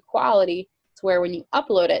very good quality to where when you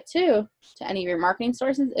upload it to any of your marketing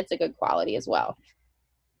sources, it's a good quality as well.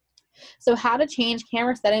 So how to change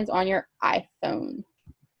camera settings on your iPhone.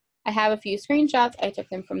 I have a few screenshots. I took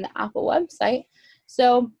them from the Apple website.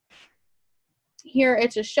 So here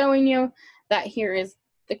it's just showing you that here is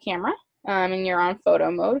the camera and you're on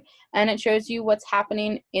photo mode, and it shows you what's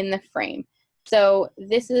happening in the frame. So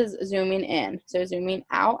this is zooming in. So zooming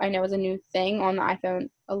out, I know is a new thing on the iPhone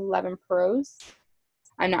 11 Pros.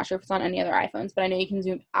 I'm not sure if it's on any other iPhones, but I know you can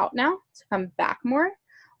zoom out now to come back more,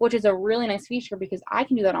 which is a really nice feature because I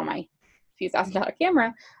can do that on my few $1,000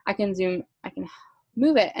 camera. I can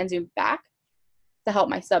move it and zoom back to help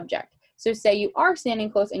my subject. So say you are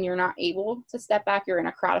standing close and you're not able to step back, you're in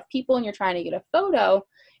a crowd of people and you're trying to get a photo,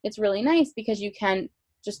 it's really nice because you can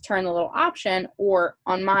just turn the little option, or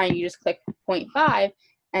on mine, you just click 0.5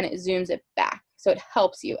 and it zooms it back. So it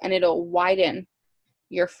helps you, and it'll widen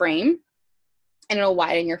your frame and it'll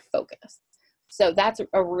widen your focus. So that's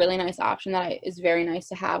a really nice option that is very nice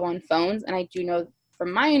to have on phones. And I do know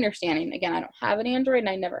from my understanding, again, I don't have an Android and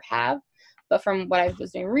I never have, but from what I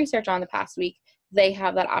was doing research on the past week, they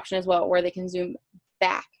have that option as well where they can zoom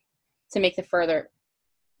back to make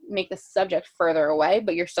the subject further away,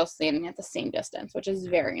 but you're still standing at the same distance, which is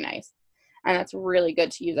very nice. And that's really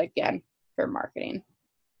good to use, again, for marketing.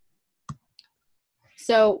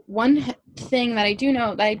 So one thing that I do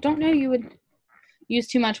know that I don't know you would use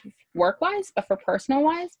too much work-wise, but for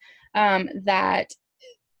personal-wise, that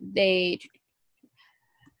they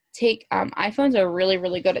take, iPhones are really,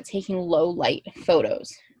 really good at taking low light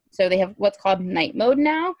photos. So they have what's called night mode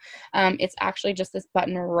now. It's actually just this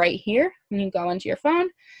button right here when you go into your phone,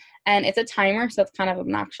 and it's a timer, so it's kind of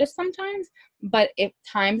obnoxious sometimes, but it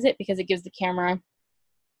times it because it gives the camera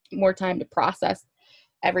more time to process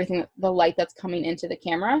everything, the light that's coming into the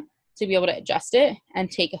camera, to be able to adjust it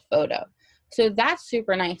and take a photo. So that's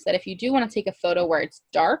super nice that if you do want to take a photo where it's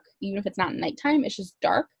dark, even if it's not nighttime, it's just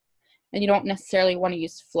dark, and you don't necessarily want to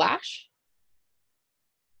use flash,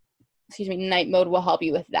 night mode will help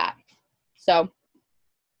you with that. So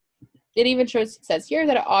it even says here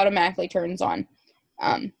that it automatically turns on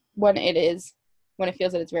when it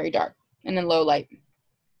feels that it's very dark and in low light.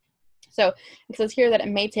 So it says here that it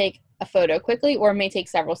may take a photo quickly or it may take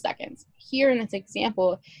several seconds. Here in this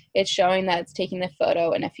example, it's showing that it's taking the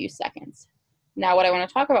photo in a few seconds. Now what I want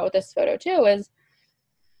to talk about with this photo too is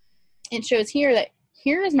it shows here that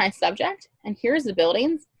here is my subject and here's the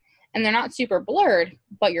buildings, and they're not super blurred,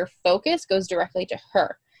 but your focus goes directly to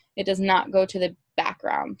her. It does not go to the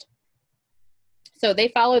background. So they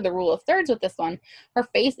follow the rule of thirds with this one. Her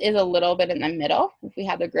face is a little bit in the middle, if we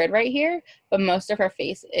have the grid right here, but most of her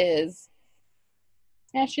face is,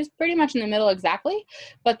 she's pretty much in the middle exactly,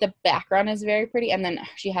 but the background is very pretty, and then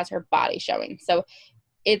she has her body showing. So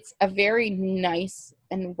it's a very nice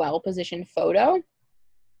and well-positioned photo,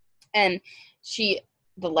 and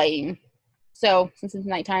the lighting. So since it's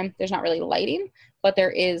nighttime, there's not really lighting, but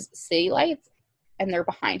there is city lights, and they're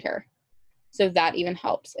behind her. So that even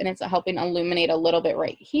helps, and it's helping illuminate a little bit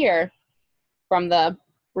right here from the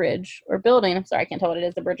bridge or building. I'm sorry, I can't tell what it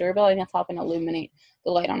is, the bridge or building. It's helping illuminate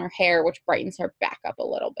the light on her hair, which brightens her back up a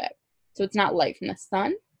little bit. So it's not light from the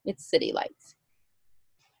sun, it's city lights.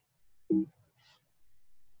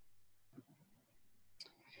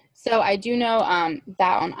 So I do know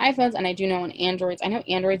that on iPhones, and I do know on Androids. I know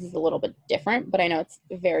Androids is a little bit different, but I know it's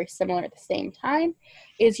very similar at the same time,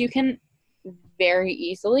 is you can very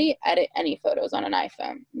easily edit any photos on an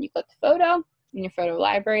iPhone. You click the photo in your photo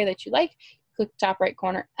library that you like, click top right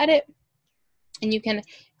corner, edit, and you can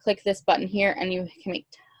click this button here and you can make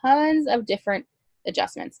tons of different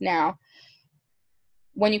adjustments. Now,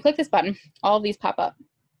 when you click this button, all of these pop up.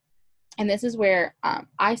 And this is where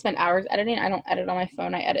I spend hours editing. I don't edit on my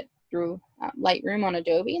phone. I edit through Lightroom on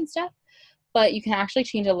Adobe and stuff. But you can actually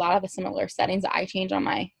change a lot of the similar settings that I change on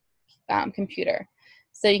my computer.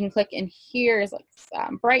 So you can click in here is like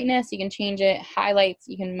brightness. You can change it. Highlights,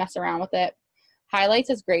 you can mess around with it. Highlights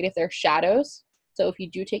is great if there's shadows. So if you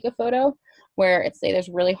do take a photo where it's, say, there's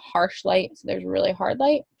really harsh light, so there's really hard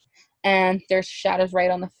light, and there's shadows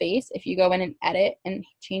right on the face, if you go in and edit and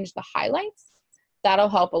change the highlights, that'll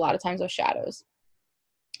help a lot of times with shadows.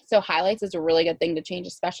 So highlights is a really good thing to change,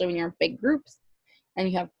 especially when you're in big groups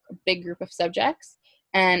and you have a big group of subjects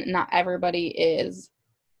and not everybody is,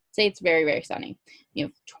 say it's very, very sunny. You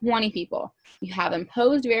have 20 people. You have them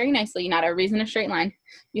posed very nicely, not everybody's in a straight line.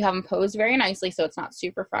 You have them posed very nicely so it's not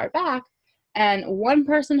super far back. And one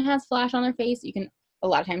person has flash on their face, you can a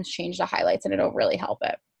lot of times change the highlights and it'll really help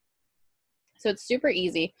it. So it's super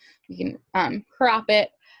easy. You can crop it.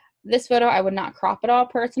 This photo, I would not crop it all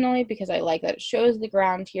personally because I like that it shows the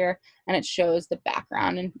ground here and it shows the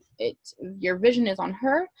background, and your vision is on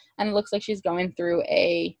her and it looks like she's going through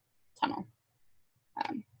a tunnel.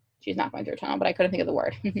 She's not going through a tunnel, but I couldn't think of the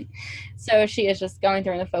word. So she is just going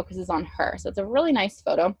through and the focus is on her. So it's a really nice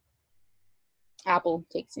photo. Apple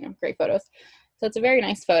takes, great photos. So it's a very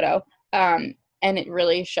nice photo. And it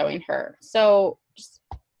really is showing her. So just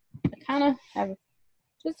kind of have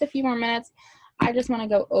just a few more minutes. I just want to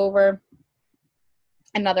go over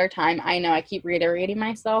another time. I know I keep reiterating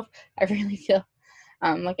myself. I really feel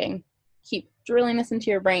like I keep drilling this into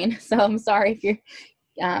your brain. So I'm sorry if you're,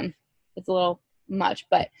 it's a little much,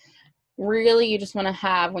 but really you just want to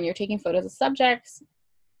have, when you're taking photos of subjects,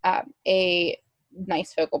 a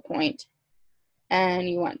nice focal point. And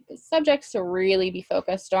you want the subjects to really be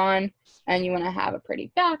focused on, and you want to have a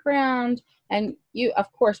pretty background. And you,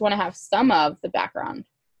 of course, want to have some of the background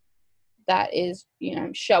that is,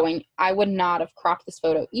 showing. I would not have cropped this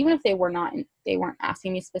photo, even if they weren't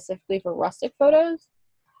asking me specifically for rustic photos.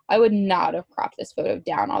 I would not have cropped this photo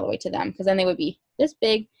down all the way to them, because then they would be this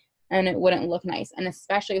big and it wouldn't look nice. And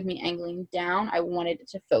especially with me angling down, I wanted it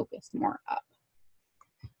to focus more up.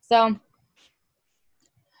 So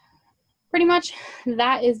pretty much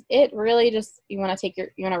that is it. Really, just you want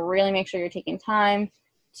to really make sure you're taking time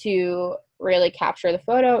to really capture the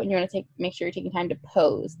photo, and you want to make sure you're taking time to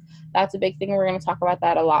pose. That's a big thing. We're going to talk about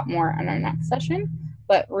that a lot more in our next session.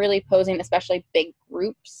 But really posing, especially big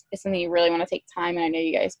groups, is something you really want to take time, and I know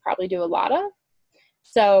you guys probably do a lot of.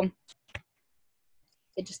 So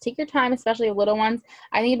just take your time, especially little ones.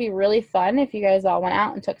 I think it'd be really fun if you guys all went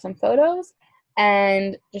out and took some photos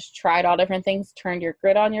and just tried all different things, turned your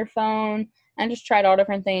grid on your phone and just tried all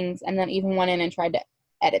different things, and then even went in and tried to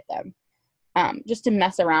edit them. Just to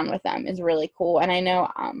mess around with them is really cool. And I know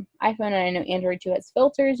iPhone and I know Android too has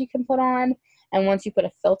filters you can put on, and once you put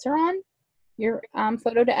a filter on your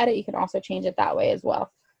photo to edit, you can also change it that way as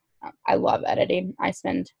well. I love editing. I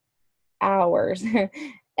spend hours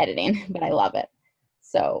editing, but I love it.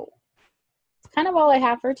 So it's kind of all I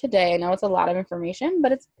have for today. I know it's a lot of information,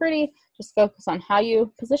 but it's pretty, just focus on how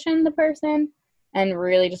you position the person and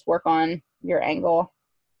really just work on your angle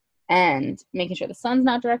and making sure the sun's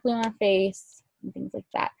not directly on our face and things like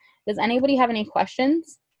that. Does anybody have any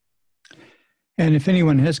questions? And if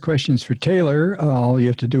anyone has questions for Taylor, all you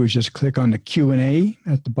have to do is just click on the Q&A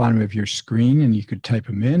at the bottom of your screen and you could type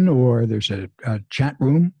them in, or there's a chat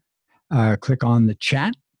room. Click on the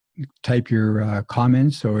chat, type your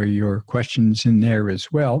comments or your questions in there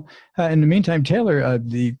as well. In the meantime, Taylor,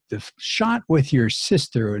 the shot with your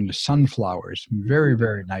sister and the sunflowers, very,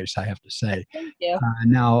 very nice, I have to say. Thank you.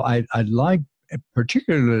 Now, I like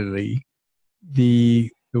particularly the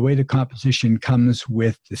way the composition comes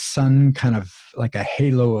with the sun kind of like a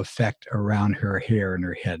halo effect around her hair and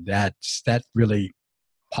her head. That really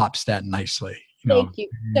pops that nicely. Thank you.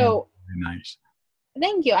 So very nice.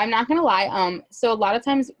 Thank you. I'm not going to lie. So a lot of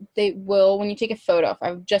times they will, when you take a photo, if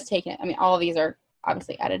I've just taken it, I mean, all of these are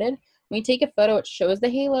obviously edited. When you take a photo, it shows the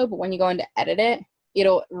halo, but when you go in to edit it,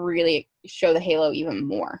 it'll really show the halo even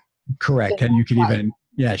more. Correct. And you can even,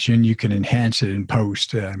 yes, and you can enhance it in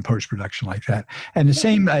post-production like that. And the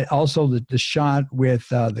same, also the shot with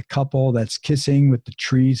the couple that's kissing with the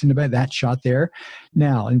trees in the back, that shot there.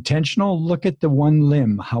 Now, intentional, look at the one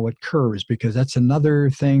limb, how it curves, because that's another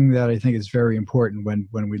thing that I think is very important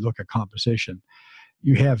when we look at composition.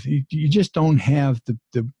 You just don't have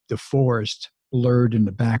the forest blurred in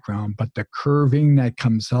the background, but the curving that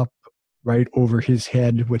comes up right over his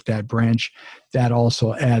head with that branch, that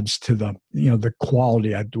also adds to the the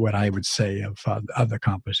quality of what I would say of the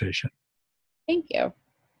composition. Thank you.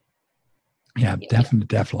 Yeah,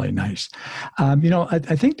 definitely nice. I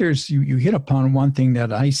think you hit upon one thing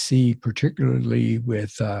that I see particularly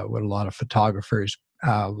with a lot of photographers,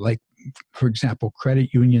 like for example,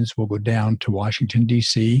 credit unions will go down to Washington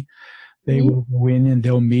D.C. They will go in and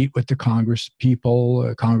they'll meet with the Congress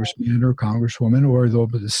people, congressman or congresswoman, or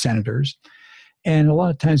the senators. And a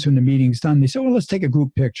lot of times when the meeting's done, they say, well, let's take a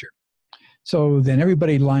group picture. So then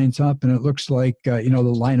everybody lines up, and it looks like, the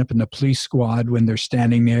lineup in the police squad when they're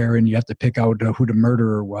standing there and you have to pick out who the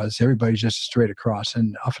murderer was. Everybody's just straight across.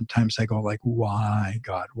 And oftentimes I go like, why,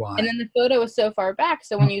 God, why? And then the photo is so far back.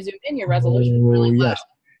 So when you zoom in, your resolution is really low. Yes.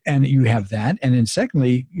 And you have that. And then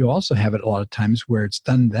secondly, you also have it a lot of times where it's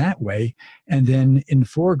done that way. And then in the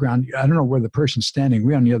foreground, I don't know where the person's standing.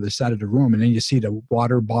 We're on the other side of the room. And then you see the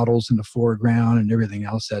water bottles in the foreground and everything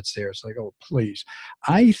else that's there. It's like, oh, please.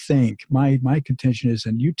 I think my contention is,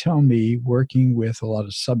 and you tell me, working with a lot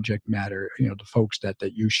of subject matter, the folks that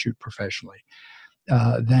you shoot professionally,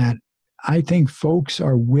 that I think folks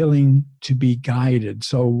are willing to be guided.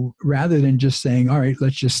 So rather than just saying, all right,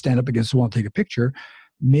 let's just stand up against the wall and take a picture,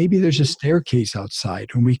 maybe there's a staircase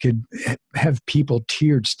outside and we could have people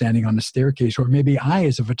tiered standing on the staircase, or maybe I,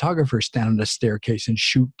 as a photographer, stand on the staircase and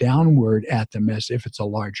shoot downward at them as if it's a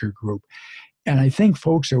larger group. And I think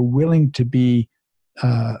folks are willing to be,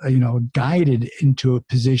 guided into a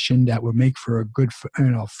position that would make for a good,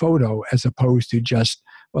 photo, as opposed to just,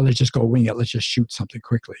 well, let's just go wing it. Let's just shoot something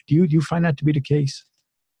quickly. Do you find that to be the case?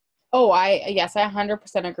 Oh, yes, I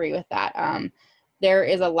 100% agree with that. There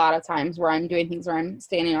is a lot of times where I'm doing things where I'm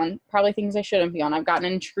standing on probably things I shouldn't be on. I've gotten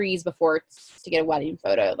in trees before to get a wedding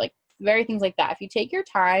photo, like very things like that. If you take your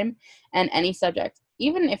time and any subject,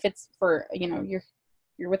 even if it's for,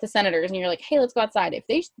 you're with the senators and you're like, hey, let's go outside. If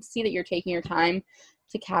they see that you're taking your time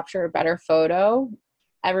to capture a better photo,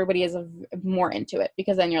 everybody is more into it,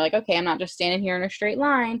 because then you're like, okay, I'm not just standing here in a straight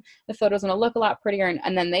line. The photo's going to look a lot prettier.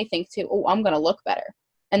 And then they think too, oh, I'm going to look better.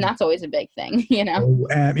 And that's always a big thing, Oh,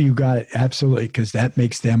 you got it. Absolutely. Because that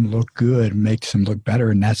makes them look good, makes them look better.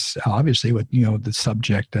 And that's obviously what, the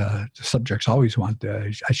subjects always want.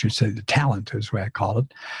 I should say the talent is what I call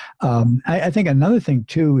it. I think another thing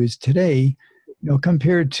too is today,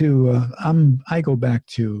 compared to, I go back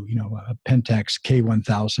to, a Pentax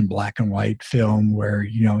K1000 black and white film where,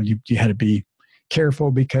 you had to be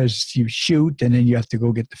careful because you shoot and then you have to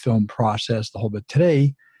go get the film processed the whole bit.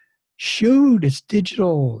 Today, shoot, it's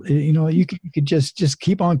digital. You could just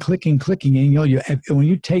keep on clicking, and when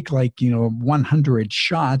you take 100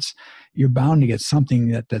 shots, you're bound to get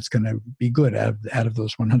something that's going to be good out of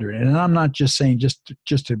those 100. And I'm not just saying just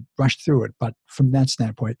to rush through it, but from that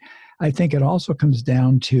standpoint, I think it also comes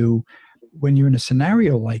down to when you're in a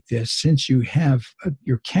scenario like this, since you have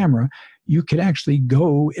your camera, you could actually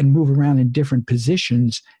go and move around in different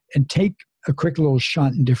positions and take a quick little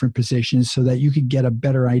shot in different positions so that you could get a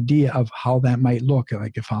better idea of how that might look.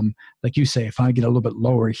 Like if I'm, like you say, if I get a little bit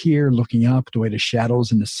lower here, looking up, the way the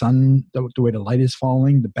shadows in the sun, the way the light is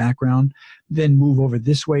falling, the background, then move over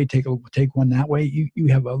this way, take one that way. You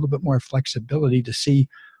have a little bit more flexibility to see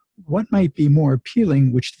what might be more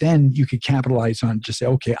appealing, which then you could capitalize on. Just say,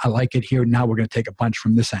 okay, I like it here. Now we're going to take a bunch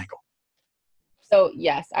from this angle. So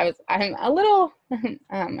yes, I'm a little,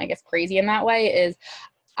 I guess, crazy in that way is,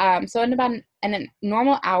 so in a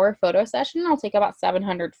normal hour photo session, I'll take about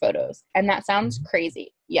 700 photos. And that sounds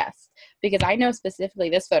crazy. Yes. Because I know specifically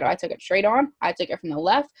this photo, I took it straight on. I took it from the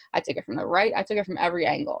left. I took it from the right. I took it from every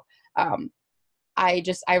angle. I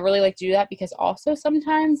really like to do that because also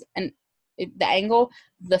sometimes, the angle,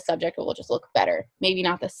 the subject will just look better. Maybe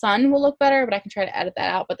not the sun will look better, but I can try to edit that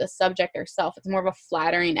out. But the subject herself, it's more of a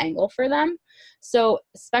flattering angle for them. So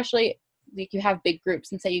especially like you have big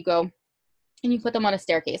groups and say you go and you put them on a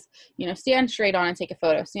staircase, stand straight on and take a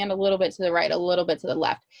photo, stand a little bit to the right, a little bit to the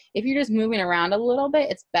left. If you're just moving around a little bit,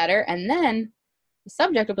 it's better. And then the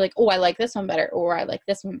subject will be like, oh, I like this one better, or I like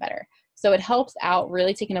this one better. So it helps out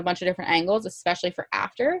really taking a bunch of different angles, especially for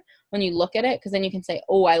after when you look at it, because then you can say,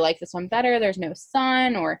 oh, I like this one better. There's no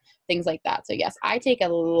sun or things like that. So yes, I take a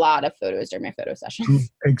lot of photos during my photo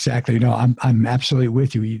sessions. Exactly. No, I'm absolutely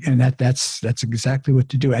with you. And that's exactly what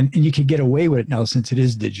to do. And you can get away with it now since it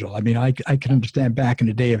is digital. I mean, I can understand back in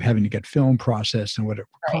the day of having to get film processed and what it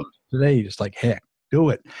costs today. It's like, heck, do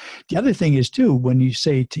it. The other thing is too, when you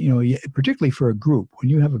say, particularly for a group, when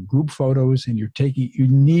you have a group photos and you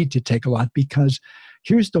need to take a lot because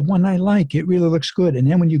here's the one I like. It really looks good. And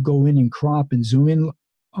then when you go in and crop and zoom in,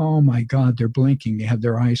 oh my God, they're blinking. They have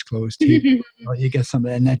their eyes closed. You get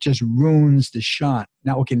something, and that just ruins the shot.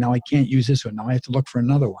 Now I can't use this one. Now I have to look for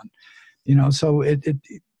another one. So it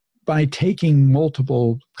by taking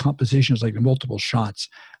multiple compositions, like the multiple shots,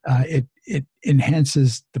 it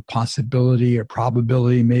enhances the possibility or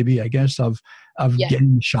probability, maybe, I guess, of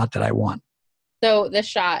getting the shot that I want. So this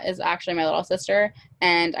shot is actually my little sister,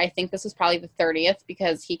 and I think this was probably the 30th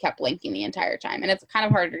because he kept blinking the entire time. And it's kind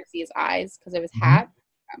of harder to see his eyes because of his hat.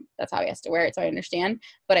 That's how he has to wear it, so I understand.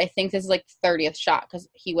 But I think this is like 30th shot because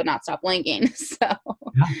he would not stop blinking. So,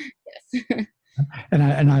 yes.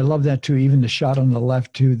 And I love that too. Even the shot on the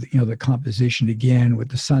left too. The composition again with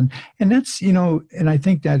the sun, and that's and I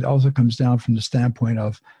think that also comes down from the standpoint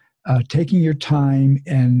of taking your time,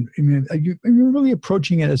 and you're really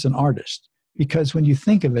approaching it as an artist. Because when you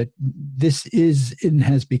think of it, this is and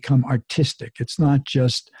has become artistic. It's not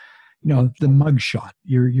just the mugshot.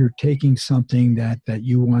 You're taking something that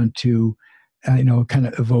you want to kind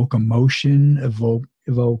of evoke emotion, evoke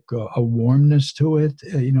a warmness to it,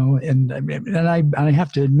 and I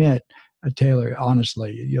have to admit, Taylor,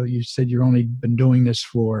 honestly, you said you're only been doing this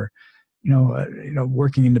for,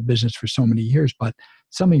 working in the business for so many years, but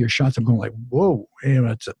some of your shots I'm going like, whoa,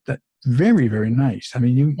 it's that very, very nice. I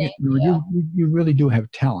mean, you really do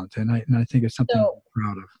have talent, and I think it's something So, I'm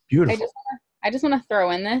proud of. Beautiful. I just want to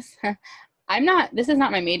throw in this. This is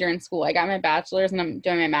not my major in school. I got my bachelor's and I'm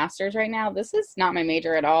doing my master's right now. This is not my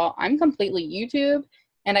major at all. I'm completely YouTube,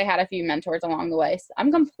 and I had a few mentors along the way. So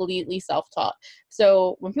I'm completely self-taught.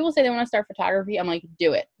 So when people say they want to start photography, I'm like,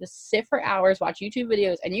 do it. Just sit for hours, watch YouTube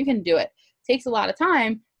videos, and you can do it. It takes a lot of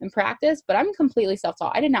time and practice, but I'm completely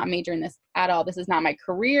self-taught. I did not major in this at all. This is not my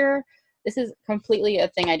career. This is completely a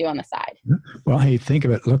thing I do on the side. Well, hey, think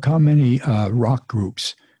of it. Look how many rock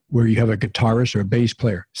groups where you have a guitarist or a bass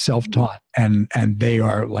player, self-taught, and they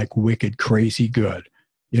are like wicked, crazy good.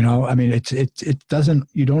 I mean, it doesn't.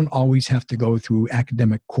 You don't always have to go through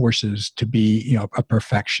academic courses to be, a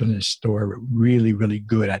perfectionist or really, really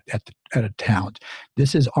good at a talent.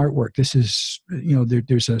 This is artwork. This is,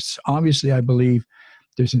 there's obviously, I believe,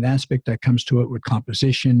 there's an aspect that comes to it with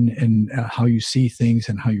composition and how you see things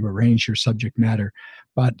and how you arrange your subject matter.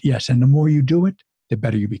 But yes, and the more you do it, the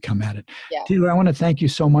better you become at it. Yeah. Taylor, I want to thank you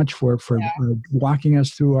so much for walking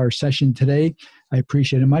us through our session today. I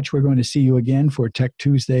appreciate it much. We're going to see you again for Tech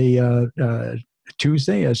Tuesday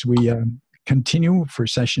Tuesday as we continue for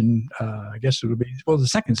session. I guess it'll be the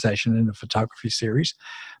second session in the photography series.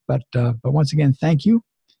 But once again, thank you.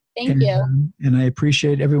 Thank you. And I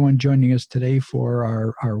appreciate everyone joining us today for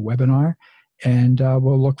our webinar. And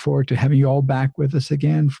we'll look forward to having you all back with us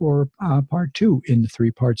again for part 2 in the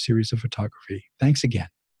 3-part series of photography. Thanks again.